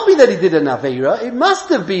 it can't be that he did an aveira. It must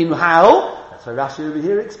have been how? That's why Rashi over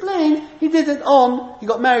here explained. He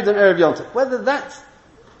got married on Erev Yom Tov. Whether that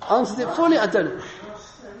answers it fully, I don't know.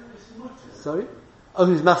 Sorry? Oh,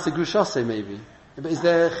 he's Master Grushase maybe. But is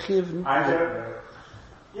there chiv? I don't know.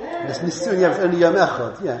 Yeah. It's only Yom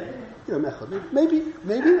Echad. Yeah. Yom Echad. Maybe,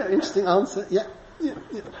 interesting answer. Yeah.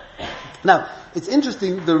 Now, it's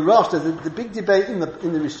interesting, the Rosh, there's the big debate in the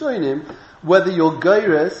Rishonim, whether you're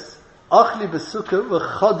Geiris, Achli b'sukkah,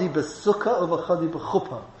 v'chadi b'sukkah, or v'chadi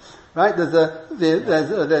b'chuppah. Right? There's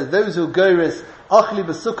those who Geiris, Achli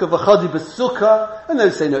b'sukkah, v'chadi b'sukkah, and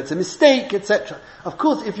those say no, it's a mistake, etc. Of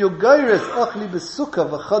course, if you're Geiris, Achli b'sukkah,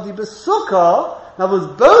 v'chadi b'sukkah, that was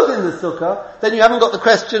both in the sukkah, then you haven't got the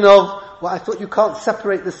question of, well, I thought you can't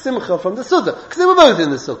separate the simcha from the sukkah, because they were both in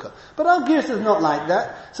the sukkah. But our girsa is not like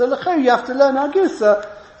that. So l'cher, you have to learn our girsa,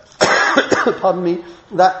 pardon me,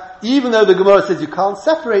 that even though the Gemara says you can't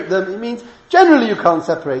separate them, it means generally you can't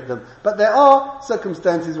separate them. But there are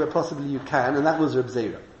circumstances where possibly you can, and that was Reb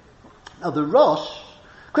Zera. Now the Rosh,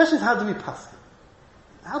 the question is how do we pass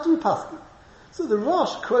it? How do we pass it? So the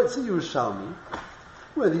Rosh quotes a Yerushalmi,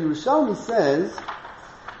 where the Yerushalmi says,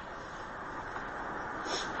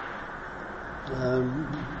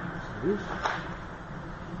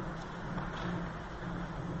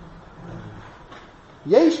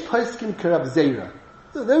 Yesh poskim k'Reb Zera.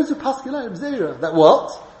 So those who paskin like Reb Zera, that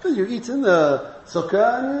what? That you eat in the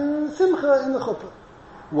sukkah and the simcha in the chuppah.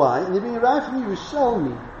 Why? And you're being arrived from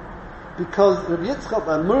Yerushalmi because Rabbi Yitzchak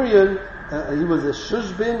ben Muriel, he was a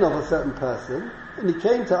shushbin of a certain person, and he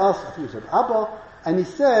came to ask, I think it was Abba, and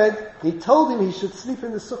he told him he should sleep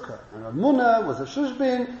in the sukkah. And Rav Muna was a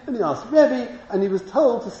shushbin, and he asked Rebbe, and he was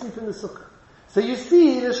told to sleep in the sukkah. So you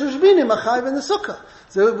see, the Shushbinim are chayiv in the sukkah.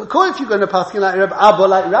 So, of course, if you're going to pass like Reb Abba,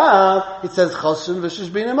 like Rav, it says Choshen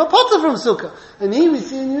v'Shushbinim are potter from sukkah. And here we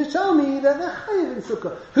see in Yerushalmi that they're chayiv in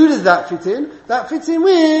sukkah. Who does that fit in? That fits in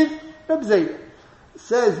with Reb Zera.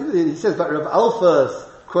 He says, but Reb Alphas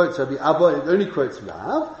quotes Rabbi Abba, it only quotes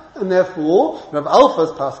Rav, and therefore, Reb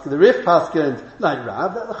Alphas paskin, the Rif paskin, like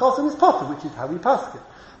Rav, that the Choshen is potter, which is how we paskin.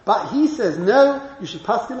 But he says, no, you should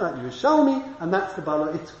paskin like Yerushalmi, and that's the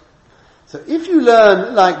Bala Itu. So if you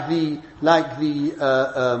learn like the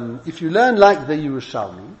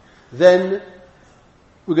Yerushalmi, then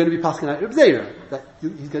we're going to be passing out Reb Zera, that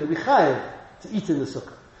he's going to be chayav to eat in the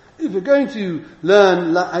sukkah. If you're going to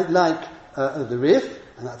learn like the Rif,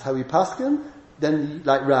 and that's how we paskin, then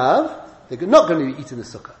like Rav, they're not going to be eating the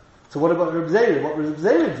sukkah. So what about Reb Zera? What was Reb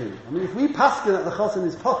Zera doing? I mean, if we paskin that the Choshen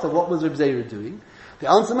is potter, what was Reb Zera doing? The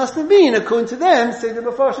answer must have been, according to them, say the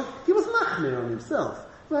Mefarshim, he was machmir on himself.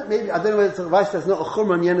 Well, maybe, I don't know whether it's a Weiss that's not a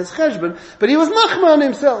chumrah on Yenes Cheshbon, but he was machmir on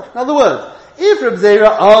himself. In other words, if Reb Zera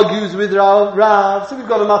argues with Rav, so we've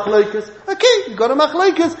got a machlokas. Okay, we've got a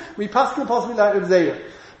machlokas. We paskin possibly like Reb Zera.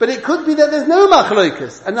 But it could be that there's no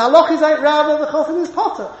machlokas, and the halach is like Rav that the Choshen is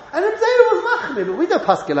potter. And Reb Zera was machmir, but we don't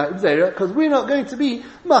paskin like Reb Zera, because we're not going to be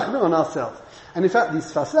machmir on ourselves. And in fact, these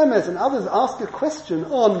Fasemes and others ask a question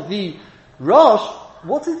on the Rosh,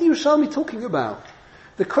 what is the Yerushalmi talking about?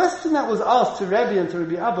 The question that was asked to Rebbe and to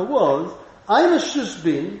Rabbi Abba was, I'm a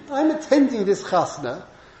shushbin, I'm attending this chasna,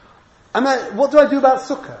 what do I do about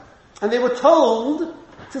sukkah? And they were told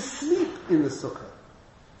to sleep in the sukkah.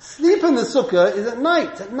 Sleep in the sukkah is at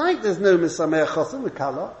night. At night there's no misameach chosim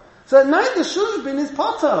v'kala. So at night the shushbin is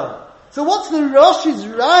potter. So what's the Rosh's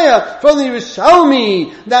raya from the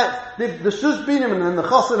Yerushalmi that the shushbinim and the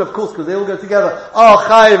chosim, of course, because they all go together, are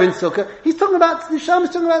chayiv in sukkah? He's talking about, the Yerushalmi is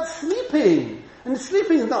talking about sleeping. And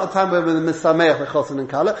sleeping is not a time where the misameach, the chosin and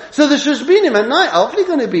kala. So the shushbinim at night are obviously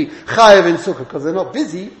going to be chayiv in sukkah because they're not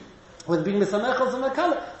busy with being misameach, chosin and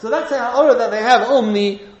kala. So that's a ha'orah that they have on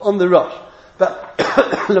the Rosh. But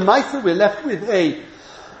Lemaisa, we're left with a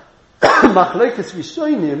machlokas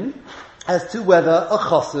rishonim as to whether a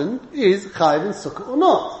chosin is chayiv in sukkah or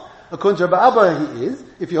not. According to Rabbi Abba, he is.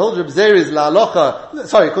 If you hold Reb Zera is la'alocha,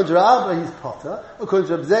 according to Rabbi Abba, he's potter. According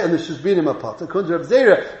to Reb Zera, and the Shushbinim are potter. According to Reb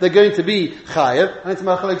Zera, they're going to be chayiv. And it's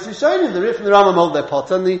machalek rishonim. The Rif and the Rambam hold their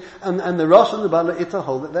potter, and the Rosh and the Bala Ita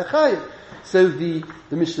hold that they're chayiv. So the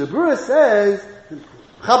Mishnah Berurah says,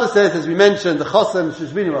 Chabad says, as we mentioned, the chosin and the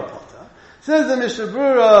Shushbinim are potter. Says the Mishnah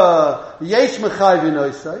Berurah, yesh mechayiv in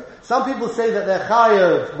oisai. Some people say that they're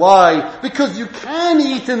chayav. Why? Because you can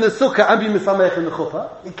eat in the sukkah and be misamech in the chuppah.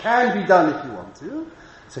 It can be done if you want to.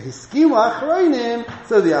 So hiskimu achronim.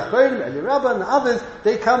 So the achronim, Eli Rabbah and the others,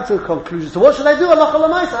 they come to a conclusion. So what should I do? Allah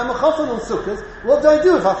Chalamaisa. I'm a chosin on sukkahs. What do I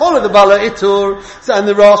do if I follow the Bala Itur? So and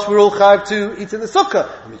the Rosh, we're all chayav to eat in the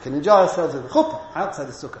sukkah, and we can enjoy ourselves in the chuppah outside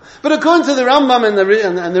the sukkah. But according to the Rambam and the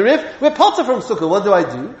Rif, we're potter from sukkah. What do I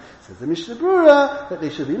do? Says the Mishnah Berurah that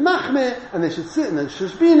they should be machmeh and they should sit in the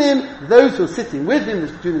shushbinim. Those who are sitting with him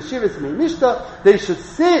during the shivas and the mishnah, they should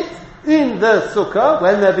sit in the sukkah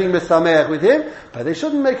when they're being mesameach with him, but they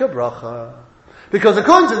shouldn't make a bracha because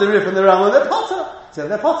according to the Rif and the Rambam, they're potter. So if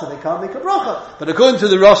they're potter, they can't make a bracha. But according to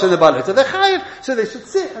the Rosh and the Bala, so they're chayiv. So they should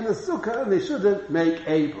sit in the sukkah and they shouldn't make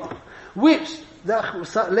a bracha. Which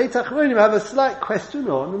the late Achronim have a slight question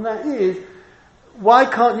on, and that is, why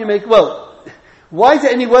can't you make? Why is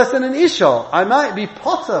it any worse than an Isha? I might be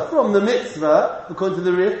potter from the mitzvah, according to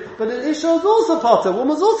the Rif, but an Isha is also potter,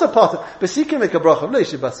 woman's also potter, but she can make a bracha of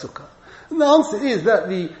Leish Basukah. And the answer is that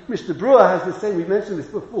the Mishnah Berurah has the same, we've mentioned this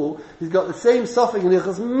before, he's got the same suffix in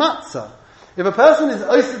Ilchas Matzah. If a person is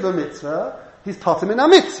Oseh b'mitzvah, he's potter min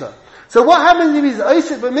ha-mitzvah. So what happens if he's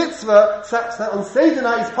Oseh b'mitzvah, such that on Seder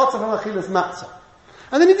night he's potter from Achilas Matzah?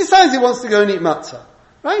 And then he decides he wants to go and eat matzah.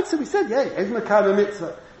 Right? So we said, Ez Mekayim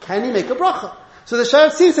mitzvah. Can he make a bracha? So the Sharav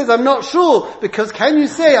Tzvi says, I'm not sure, because can you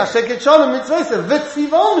say, Asheket Shalom mitzvah,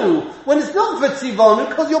 v'tzivonu, when it's not v'tzivonu,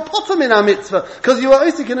 because you're potter min ha-mitzvah, because you are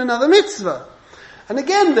osik in another mitzvah. And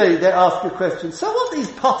again they ask a question, so what is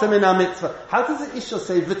potter min ha-mitzvah? How does the Isha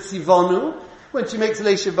say v'tzivonu, when she makes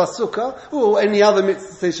Leishiv Basukah, or any other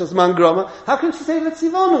mitzvah, say Shazman Groma? How can she say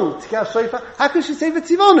v'tzivonu? Tikar Shofar, how can she say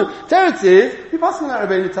v'tzivonu? Teretz is, if asking that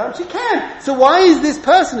Rabbeinu time, she can. So why is this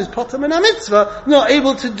person who's potter min ha-mitzvah not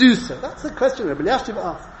able to do so? That's the question Rabbi Yashiv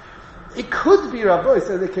asked. It could be, Rabbi,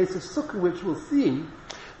 so in the case of Sukkah, which we'll see,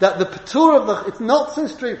 that the patur of it's not so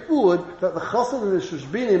straightforward that the chosin and the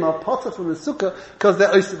shushbinim are potter from the Sukkah because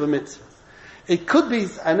they're oseh b'mitzvah. It could be,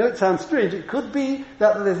 I know it sounds strange, it could be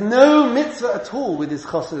that there's no mitzvah at all with this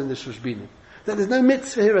chosin and the shushbinim. that there's no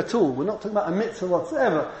mitzvah here at all. We're not talking about a mitzvah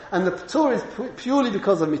whatsoever. And the P'tur is purely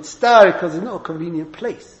because of mitzvah, because it's not a convenient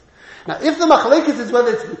place. Now, if the machlokes is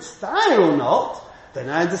whether it's mitzvah or not, then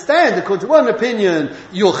I understand. According to one opinion,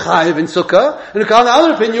 you're chayiv in sukkah, and according to the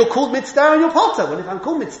other opinion, you're called mitzvah and you're potter. Well, if I'm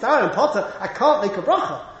called mitzvah and potter, I can't make a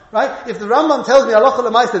bracha. Right? If the Rambam tells me, halacha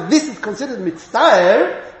l'maisa, this is considered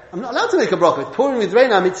mitzvah, I'm not allowed to make a bracha. It's pouring with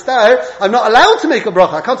rain, I'm mitzvah, I'm not allowed to make a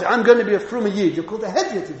bracha. I can't say, I'm going to be a fruma yid. You're called a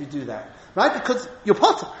hedyot if you do that. Right? Because you're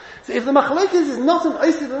potter. So if the machlokes is not an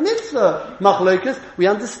osid mitzvah machlokes, we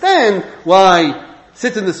understand why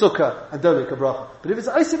sit in the sukkah and don't make a bracha. But if it's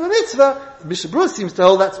osid mitzvah, Mishnah Berurah seems to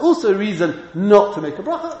hold that's also a reason not to make a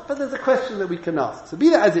bracha. But there's a question that we can ask. So be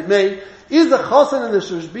that as it may, is the chosan and the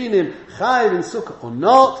shushbinim chayiv in sukkah or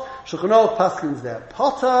not? Shulchan Aruch paskins their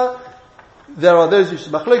potter. There are those who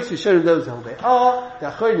should machlokes who show those how they are. The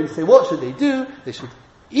achronim say what should they do? They should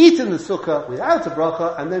eat in the sukkah without a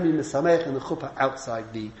bracha, and then be mesamech in the chuppah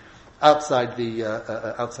outside the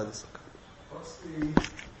sukkah. What's the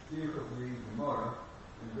deal of the Gemara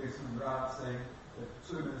in Beis Rav saying that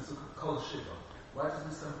tuim in the sukkah kol shiva? Why doesn't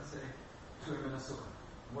the Sukkah say tuim in the sukkah?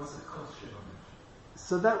 What's the kol shiva mean?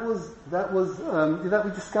 So that was that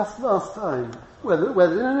we discussed last time. Whether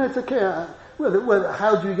it's okay. Whether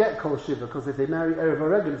how do you get kol shiva? Because if they marry erev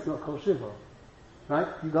haregel, it's not kol shiva, right?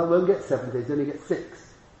 You won't get 7 days, you only get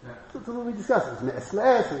 6. Yeah. That's what we discussed. It's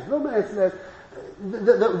me'esles, it's not me'esles.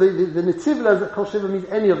 The nativ learns that kol shiva means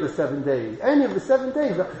any of the 7 days. Any of the 7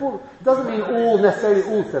 days. That doesn't mean necessarily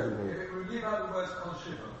all 7 days. If we leave out the words kol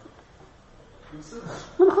shiva, you still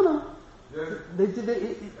have. No. Yeah. They did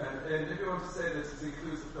it. And if you want to say that it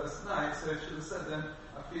includes the first night, so it should have said then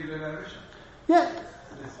afilu erisha. Yeah.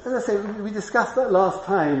 As I say, we discussed that last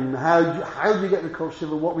time. How do you get the kol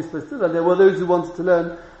shiva? What we're supposed to learn? There were those who wanted to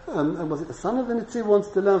learn. And was it the son of the Netziv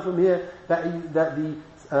wanted to learn from here that the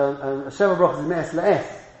Sheva Brachos is me'es la'es,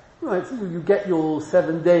 right? So you get your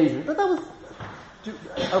 7 days. But that was.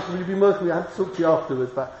 Will you be most? I have to talk to you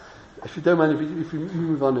afterwards. But if you don't mind, if we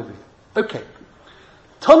move on over here, okay.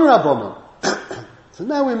 Ton Rabbanon. So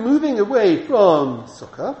now we're moving away from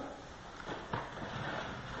Sukkah,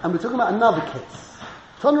 and we're talking about another case.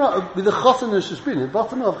 With the chosan and sheshbin,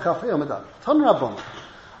 bottom of Chafei Amidal. Ton Rabbanon.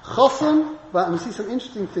 Chosan, and we see some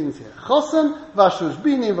interesting things here. Chosan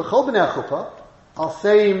v'asheshbinim v'chol b'nei chuppah, our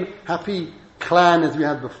same happy clan as we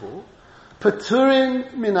had before.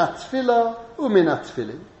 Peturin min atfila u'min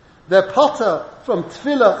atfilin. They're potter from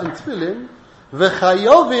tefillah and tefillin.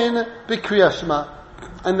 V'chayovin b'kriyas shema.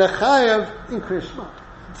 And they're chayav in kriyas shema.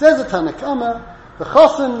 Says the Tanna Kama, the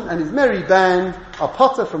chosan and his merry band are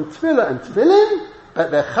potter from tefillah and tefillin, but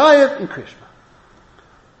they're chayav in kriyas shema.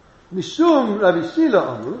 Mishum Rabbi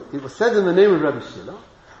Shila Amru, it was said in the name of Rabbi Shila,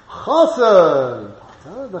 Chosan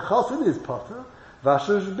Potter, the Chosan is Potter,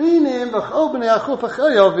 Vashushbinim v'chol b'nei chuppah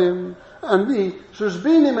chayovim, and the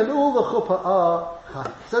Shushbinim and all the chuppah are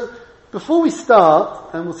chayav. So, before we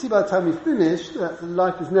start, and we'll see by the time we finish, that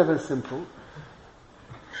life is never simple.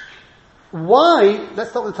 Why,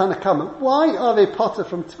 let's start with Tanna Kama, why are they Potter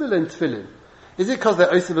from Tefillah and Tefillin? Is it because they're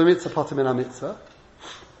Osi b'mitzvah, Potter min ha-mitzvah?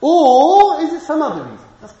 Or is it some other reason?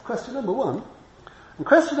 That's question number 1. And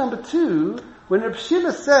question number 2, when Reb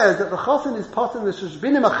Shila says that the chosan is potter and the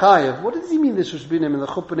shushbinim are chayav, what does he mean the shushbinim and the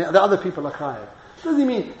chuppah, the other people are chayav? Does he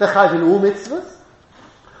mean they're chayav in all mitzvahs?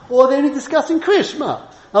 Or are they only discussing Kriya Shema?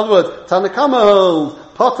 In other words, Tanna Kama holds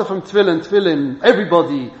potter from tefillin,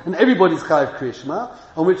 everybody, and everybody's chayav Kriya Shema,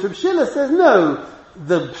 on which Reb Shila says no,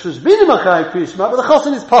 the shushbinim are chayav Kriya Shema, but the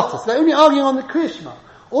chosan is potter, so they're only arguing on the Kriya Shema.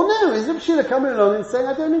 Or no, is Reb Shila coming along and saying,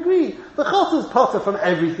 I don't agree. The chosan is potter from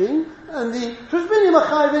everything, and the shushbinim are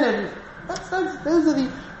chayav in everything. Those are the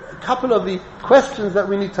couple of the questions that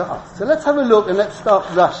we need to ask. So let's have a look and let's start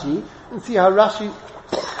Rashi and see how Rashi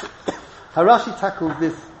tackles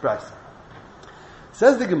this brisa.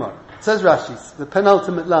 Says the Gemara, says Rashi, the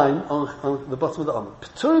penultimate line on the bottom of the Amud.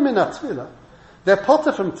 P'turim min ha-tefillah, they're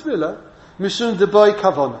potter from tefillah, mishum deboi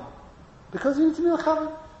kavona. Because you need to be a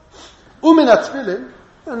kavon. Umin ha-tefillin,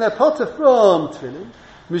 and they're potter from tefillin,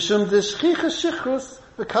 mishum deshchicha shichrus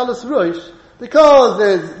v'kalas roish, because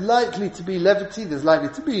there's likely to be levity, there's likely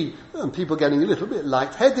to be people getting a little bit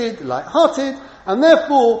light-headed, light-hearted, and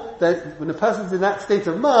therefore, when a person's in that state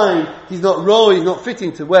of mind, he's not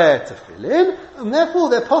fitting to wear tefillin, and therefore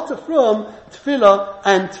they're potter from tefillah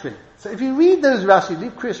and tefillin. So if you read those Rashi,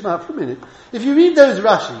 leave Kriya Shema for a minute, if you read those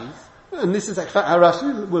Rashis, and this is in fact how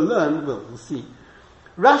Rashi will learn, we'll see,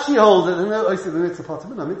 Rashi holds that there's no oiseh b'mitzvah potter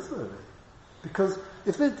min ha-mitzvah. Because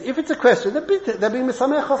if it's a question, they're being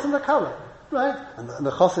mesamech chosan v'kala. Right? And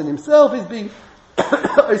the chosan himself is being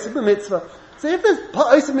oiseh b'mitzvah. So if there's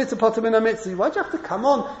Oisem Mitzvah, Potter Min HaMitzvah, why'd you have to come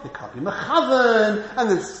on? It can't be Mechaven,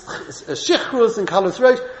 and there's Shichrus and Kalos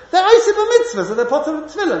Rosh. They're Oisem Mitzvah, so they're Potter of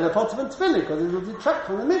Tefillah, they're Potter of Tefillah, because it will detract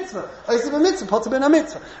from the Mitzvah. Oisem Mitzvah, Potter Min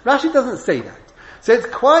HaMitzvah. Rashi doesn't say that. So it's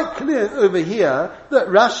quite clear over here that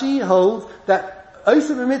Rashi holds that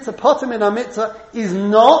Oisem Mitzvah, Potter Min HaMitzvah is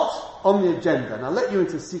not on the agenda. And I'll let you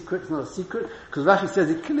into a secret, it's not a secret, because Rashi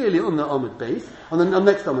says it clearly on the Amud base, on the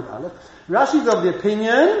next Amud Aleph. Rashi's of the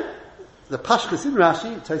opinion, the Pashtus in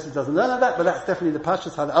Rashi, Tosfos doesn't learn that, but that's definitely the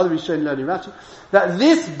Pashtus, how the other Rishonim learn in Rashi, that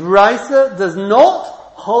this Brisa does not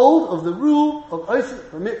hold of the rule of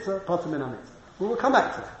Oisem Mitzvah, Potter Min HaMitzvah. We'll come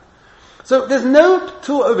back to that. So there's no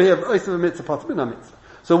P'tur over here of Oisem Mitzvah, Potter Min HaMitzvah.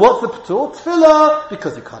 So what's the P'tur? Tefillah,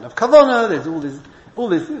 because you can't have Kavanah, there's all this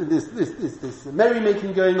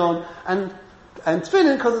merrymaking going on, and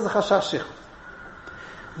Tefillin because there's a Chashash Shichur.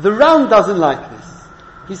 The Ram doesn't like this.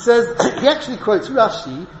 He says, he actually quotes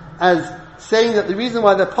Rashi as saying that the reason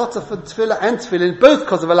why they're potter for Tefillah and Tefillin, both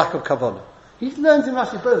because of a lack of Kavanah. He learns in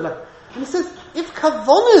Rashi both. And he says, if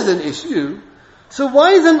Kavanah is an issue, so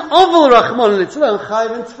why is an Aval Rachman Litzlan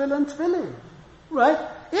Chayiv in Tefillah and Tefillin? Right?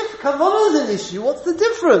 If Kavanah is an issue, what's the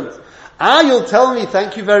difference? You'll tell me,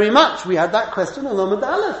 thank you very much. We had that question on Amud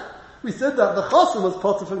Aleph. We said that the Chosim was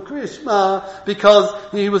potter from Kriya Shema because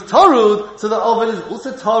he was Torud, so the Oven is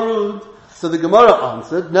also Torud. So the Gemara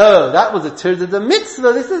answered, no, that was a Tird of the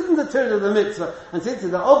Mitzvah. This isn't a Tird of the Mitzvah. And since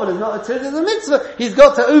the Oven is not a Tird of the Mitzvah, he's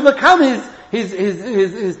got to overcome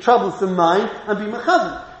his troublesome mind and be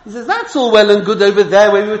Mechaven. He says, that's all well and good over there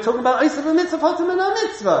where we were talking about Oisem Mitzvah, Potter Min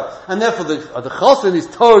HaMitzvah. And therefore the Chosin is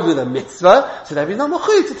Torah with a Mitzvah, so therefore he's not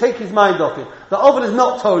Mechuyev to take his mind off it. The Oven is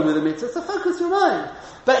not Torah with a Mitzvah, so focus your mind.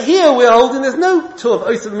 But here we're holding, there's no Torah of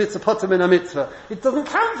Oisem Mitzvah, Potter Min HaMitzvah. It doesn't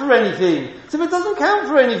count for anything. So if it doesn't count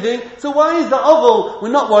for anything, so why is the Oval, we're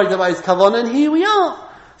not worried about his Kavanah, and here we are.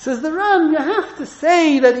 Says the Ram, you have to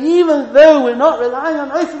say that even though we're not relying on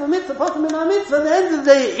Oisem Mitzvah, Potter Min HaMitzvah, at the end of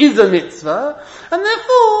the day it is a mitzvah, and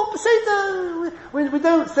therefore, we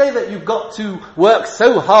don't say that you've got to work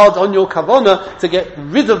so hard on your kavanah to get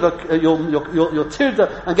rid of your tirda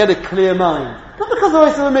and get a clear mind. Not because of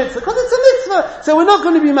Oisem Mitzvah, because it's a mitzvah. So we're not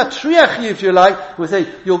going to be matriach you, if you like. We'll say,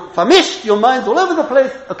 you're famished, your mind's all over the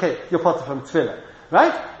place, okay, you're potter from Tefillah.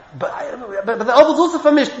 Right? But the Oval's also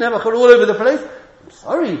famished, never all over the place.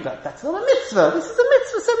 Sorry, but that's not a mitzvah. This is a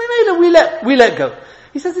mitzvah, so we let go.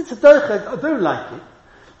 He says it's a doichet, I don't like it.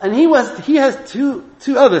 And he has two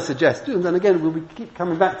other suggestions, and again, we'll keep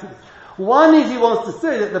coming back to this. One is he wants to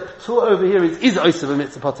say that the P'tur over here is Oisem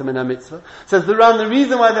Mitzvah, Potter Min HaMitzvah. Says the Ram, the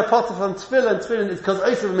reason why they're potter from Tefillah and Tefillin is because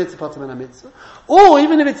Oisem Mitzvah, Potter Min HaMitzvah. Or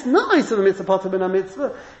even if it's not Oisem Mitzvah, Potter Min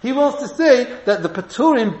HaMitzvah, he wants to say that the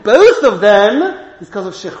P'tur in both of them is because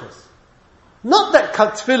of Shichrus. Not that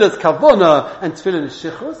Tefillah is Kavanah and Tefillin is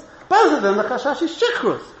Shichrus. Both of them, the Chashash is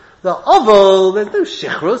Shichrus. The Oval, there's no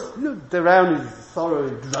Shichrus. The round is sorrow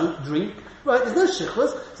and drink. Right, there's no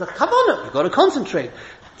Shichrus. It's a Kavanah. You've got to concentrate.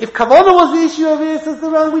 If Kavanah was the issue over here, says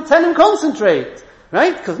the round, we tell him concentrate.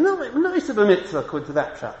 Right? Because no Oisem Mitzvah according to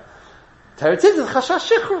that trap. Teretzit is Chashash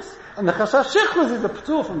Shichrus. And the Chashash Shichrus is a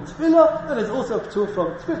P'tur from Tefillah, and it's also a P'tur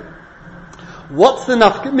from Tefillah. What's the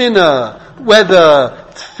nafkamina? Whether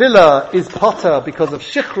Tefillah is potter because of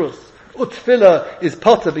Shichrus, or Tefillah is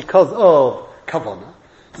potter because of Kavanah.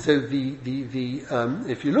 So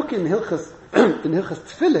if you look in Hilchas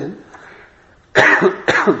Tefillin,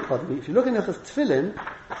 pardon me, if you look in Hilchas Tefillin,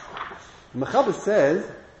 Mechaber says,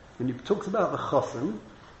 when he talks about the Chosin,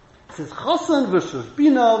 it says Chosin v'shush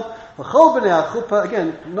binov v'chol b'nei achupa,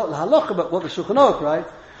 again, not the halacha, but what the Shulchan Aruch writes,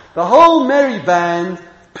 the whole merry band,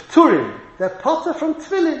 P'turim, they're potter from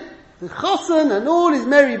Tefillin. The Chosin and all his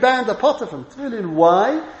merry band are potter from Tefillin.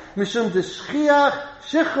 Why? Mishum d'shchiach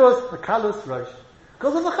Shichrus v'kalus rosh.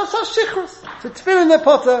 Because of the Chashash Shichrus. So Tefillin they're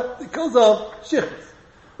potter because of Shichrus.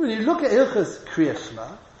 When you look at Hilchas Kriya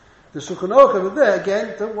Shema, the Shulchan Aruch over there,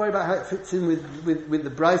 again, don't worry about how it fits in with the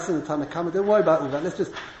Brisa and the Tanna Kama, don't worry about all that. Let's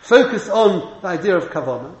just focus on the idea of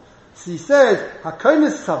Kavanah. So he says,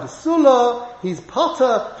 HaKonis Sabasula, he's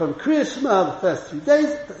potter from Kriya Shema the first 3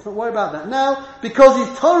 days. Let's not worry about that now, because he's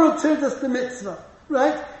Torah Tirdas the Mitzvah.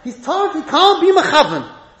 Right? He's Torah, he can't be Mechaven.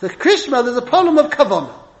 So Kriya Shema, there's a problem of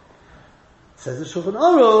Kavanah. Says the Shulchan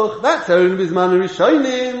Aruch, that's only Bizman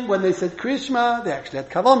Rishonim, when they said Kriya Shema, they actually had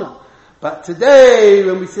Kavanah. But today,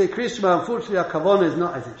 when we say Kriya Shema, unfortunately our Kavanah is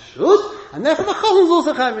not as it should, and therefore the Chazal is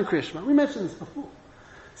also Chayav in Kriya Shema. We mentioned this before.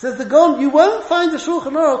 Says the Gaon, you won't find the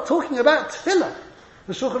Shulchan Aruch talking about Tefillah.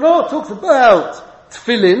 The Shulchan Aruch talks about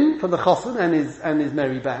Tefillin for the Chosin and his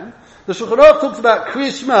merry band. The Shulchan Aruch talks about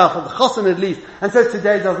Kriya Shema for the Chosin at least, and says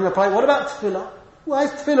today doesn't apply. What about Tefillah? Why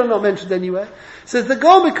is tefillah not mentioned anywhere? Says the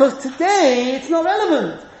Gaon, because today it's not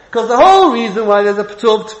relevant. Because the whole reason why there's a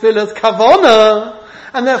p'tur of tefillah is kavana.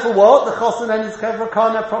 And therefore what? The chosen and his chevra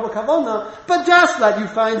can't have proper kavana. But just like you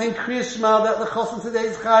find in Kriya Shema that the chosen today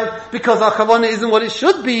is chayv because our kavana isn't what it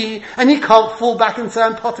should be, and he can't fall back and say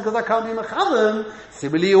I'm potter because I can't be mechavan.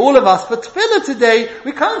 Similarly, all of us for tefillah today,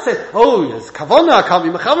 we can't say, oh yes, kavana, I can't be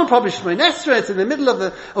mechavan, probably Shemay Nesra, it's in the middle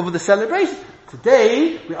of the celebration.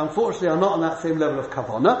 Today, we unfortunately are not on that same level of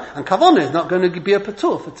kavana, and kavana is not going to be a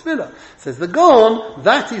patur for tefillah. Says the Gaon,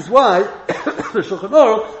 that is why the Shulchan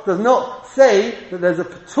Aruch does not say that there's a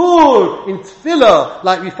patur in tefillah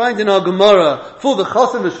like we find in our Gemara for the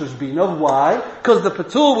chosen v'shushbina. Why? Because the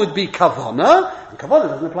patur would be kavana, and kavana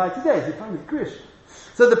doesn't apply today, as we find in Krish.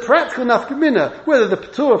 So the practical nafkamina, whether the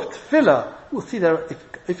patur of tefillah, we'll see there,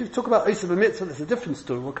 if you talk about Osav mitzvah, that's a different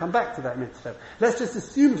story. We'll come back to that mitzvah. Let's just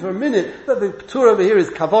assume for a minute that the patur over here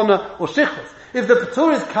is kavana or shechus. If the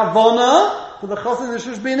patur is kavana for the chosin and the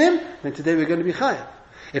shushbinim, then today we're going to be chayav.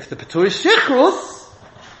 If the patur is shechus,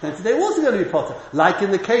 then today we're also going to be potter. Like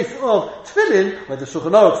in the case of tefillin, where the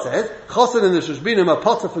Shulchan Aruch says, chosin and the shushbinim are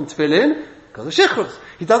potter from tefillin, because of shechrus.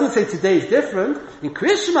 He doesn't say today is different. In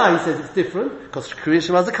Kriya Shema he says it's different, because Kriya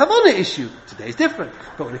Shema is a kavana issue. Today is different.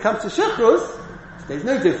 But when it comes to shechrus, today's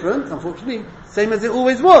no different, unfortunately, same as it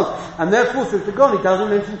always was. And therefore, says the Gaon, he doesn't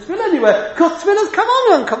mention tefillah anywhere, because tefillah is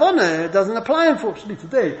kavana, and kavana doesn't apply, unfortunately,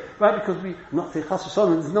 today. Right? Because we, not say chas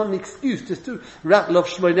v'shalom, it's not an excuse just to rattle off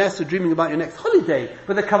Shemay Nesra dreaming about your next holiday.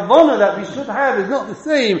 But the kavana that we should have is not the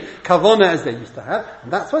same kavana as they used to have,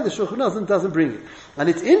 and that's why the Shulchan Aruch doesn't bring it. And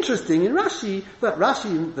it's interesting in Rashi,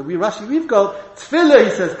 we've got tefillah,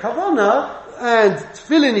 he says kavana, and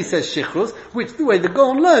tefillin he says shichrus, which the way the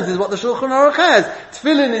Gaon learns is what the Shulchan Aruch has.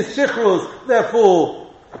 Tefillin is shichrus,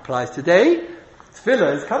 therefore applies today.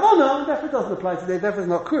 Tefillah is kavana, therefore it doesn't apply today, therefore it's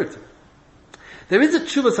not kurta. There is a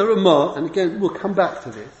tshuvas Ramah, and again we'll come back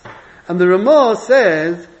to this. And the Ramah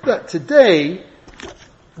says that today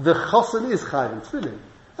the chosen is chayv in tefillin,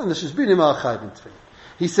 and the shishbinim are chayv in tefillin.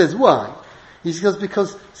 He says why? He says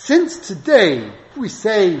because since today we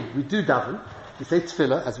do daven, we say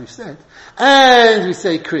tefillah, as we've said, and we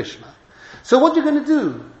say Kriya Shema. So what you're going to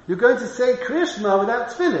do? You're going to say Kriya Shema without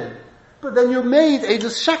tefillin, but then you're made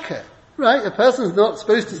Eidos Sheker, right? A person's not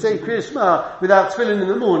supposed to say Kriya Shema without tefillin in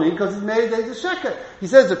the morning because he's made Eidos Sheker. He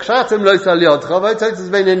says,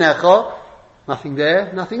 nothing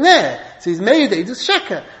there, nothing there. So he's made Eidos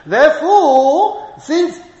Sheker. Therefore,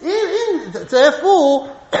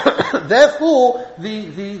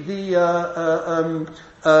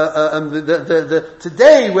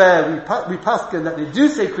 today where we paskin that they do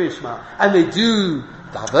say Kriya Shema and they do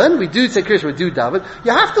daven, we do say Kriya Shema, we do daven,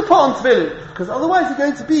 you have to put on tefillin, because otherwise you're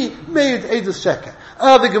going to be made Eidos Sheker.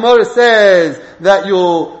 The Gemara says that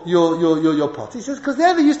your pot. He says, because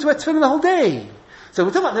they're used to wear tefillin the whole day. So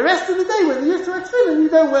we're talking about the rest of the day when they're used to wear tefillin, you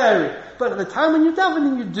don't wear it. But at the time when you're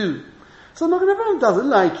davening, you do. So Magen Avraham doesn't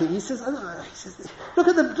like it. He says, look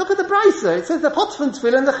at the brisa. It says they're pot from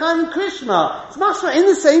tefillin and they're chayv in Kriya Shema. It's mashma in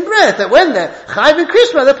the same breath that when they're chayv in Kriya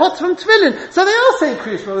Shema, they're pot from tefillin. So they are saying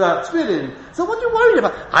Kriya Shema without tefillin. So what are you worried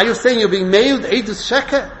about? Are you saying you're being mailed Eidos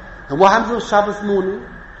Sheker? And what happens on Shabbos morning?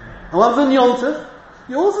 And what happens on Yom Tov?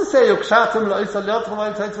 You also say you're kshatim lo'isal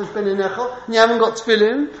yotchav and you haven't got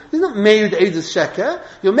tefillin. You're not mailed Eidos Sheker.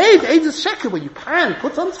 You're mailed Eidos Sheker where you can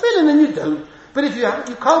put on tefillin and you don't. But if you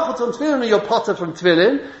can't put on tefillin or you're potter from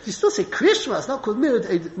tefillin, you still say Kriya Shema. It's not called Meud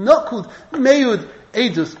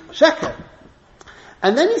Eidos Sheker.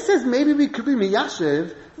 And then he says maybe we could be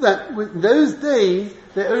miyashiv that in those days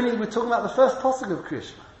we're talking about the first pasuk of Kriya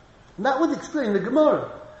Shema. And that would explain the Gemara.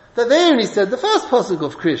 That they only said the first pasuk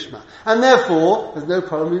of Kriya Shema. And therefore, there's no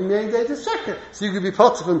problem in Meud Eidos Sheker. So you could be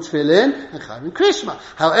potter from tefillin and chayv in Kriya Shema.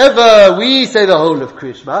 However, we say the whole of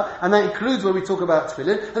Kriya Shema, and that includes when we talk about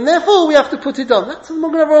tefillin, and therefore we have to put it on. That's what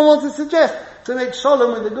Magen Avraham wants to suggest, to make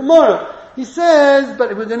shalom with the Gemara. He says,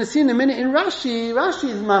 but we're going to see in a minute in Rashi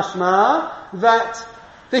is mashma, that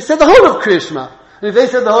they said the whole of Kriya Shema. And if they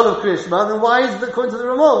said the whole of Kriya Shema, then why is it, according to the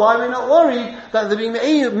Ramah, why are we not worried that they're being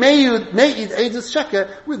made Eidos Sheker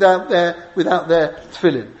without their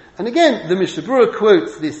tefillin? And again, the Mishnah Berurah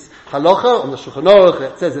quotes this halacha on the Shulchan Aruch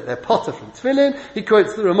that says that they're potter from tefillin. He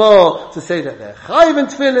quotes the Ramah to say that they're chayv in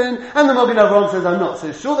tefillin, and the Magen Avraham says, I'm not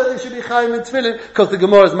so sure that they should be chayv in tefillin, because the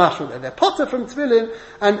Gemara is mashma that they're potter from tefillin,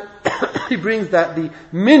 and he brings that the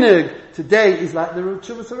minhag today is like the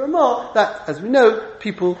Tshuvas Ramah, that, as we know,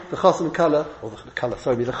 people, the chosen kala, or the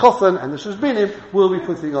chosen and the shushbinim will be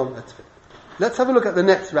putting on a tefillin. Let's have a look at the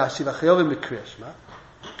next Rashi, v'chayovim b'Kriya Shema.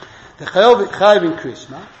 The chayv in Kriya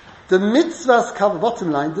Shema. The mitzvah's cover,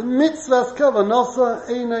 bottom line, the mitzvah's cover, nasa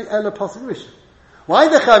einay ela pasuk rishon. Why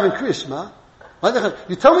they chayav in Krishma?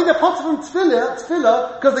 You told me they're potter from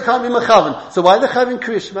tefillah, because they can't be mechavan. So why they chayav in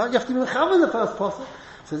Krishma? You have to be mechavan in the first pasuk.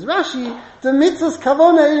 Says Rashi, the mitzvah's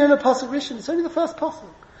kavona ain't in a pasuk rishon. It's only the first pasuk.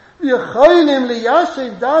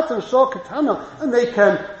 And they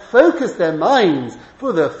can focus their minds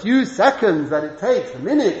for the few seconds that it takes, a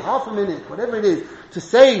minute, half a minute, whatever it is, to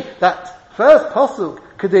say that first pasuk,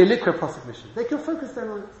 kadei likra pasuk rishon. They can focus their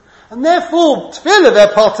minds. And therefore, tefillah their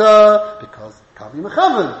potter, because can't be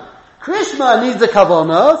mechavan. Krishma needs a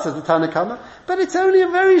kavana, says the Tanakama, but it's only a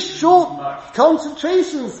very short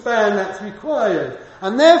concentration span that's required.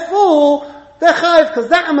 And therefore, they're chayav, because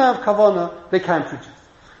that amount of kavana they can produce.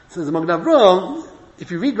 So the Magen Avraham,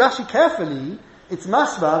 if you read Rashi carefully, it's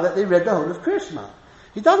mashma that they read the whole of Krishma.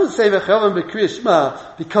 He doesn't say v'chavan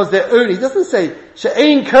b'Krishma because they're only. He doesn't say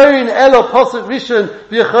she'ein koin elo pasuk rishon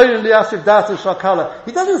v'yachoyin liyashiv datan shakala.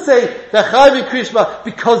 He doesn't say they're chayav Krishma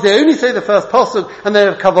because they only say the first pasuk and they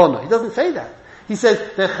have kavana. He doesn't say that. He says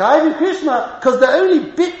they're chayav Krishma because the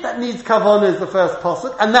only bit that needs kavana is the first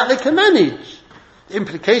pasuk and that they can manage. The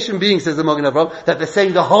implication being, says the Magen Avraham, that they're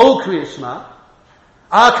saying the whole Krishma.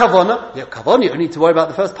 Kavana, you only need to worry about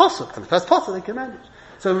the first pasuk, and the first pasuk they can manage.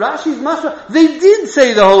 So Rashi's mashma, they did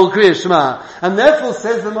say the whole Kriya Shema, and therefore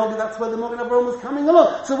says the Magen, that's where the Magen Avraham was coming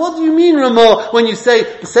along. So what do you mean, Ramah, when you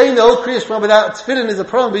say, saying the whole Kriya Shema without tefillin is a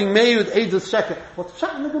problem, being made with Eidos Sheker? What's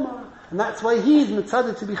Pshat in the Gemara? And that's why he's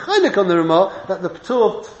mitzaded to be chaylik on the Ramah, that the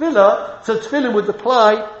P'tur of tefillah, so tefillin would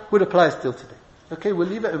apply still today. Okay, we'll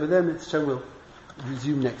leave it over there, Mitzvah will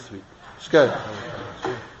resume next week. Let's go.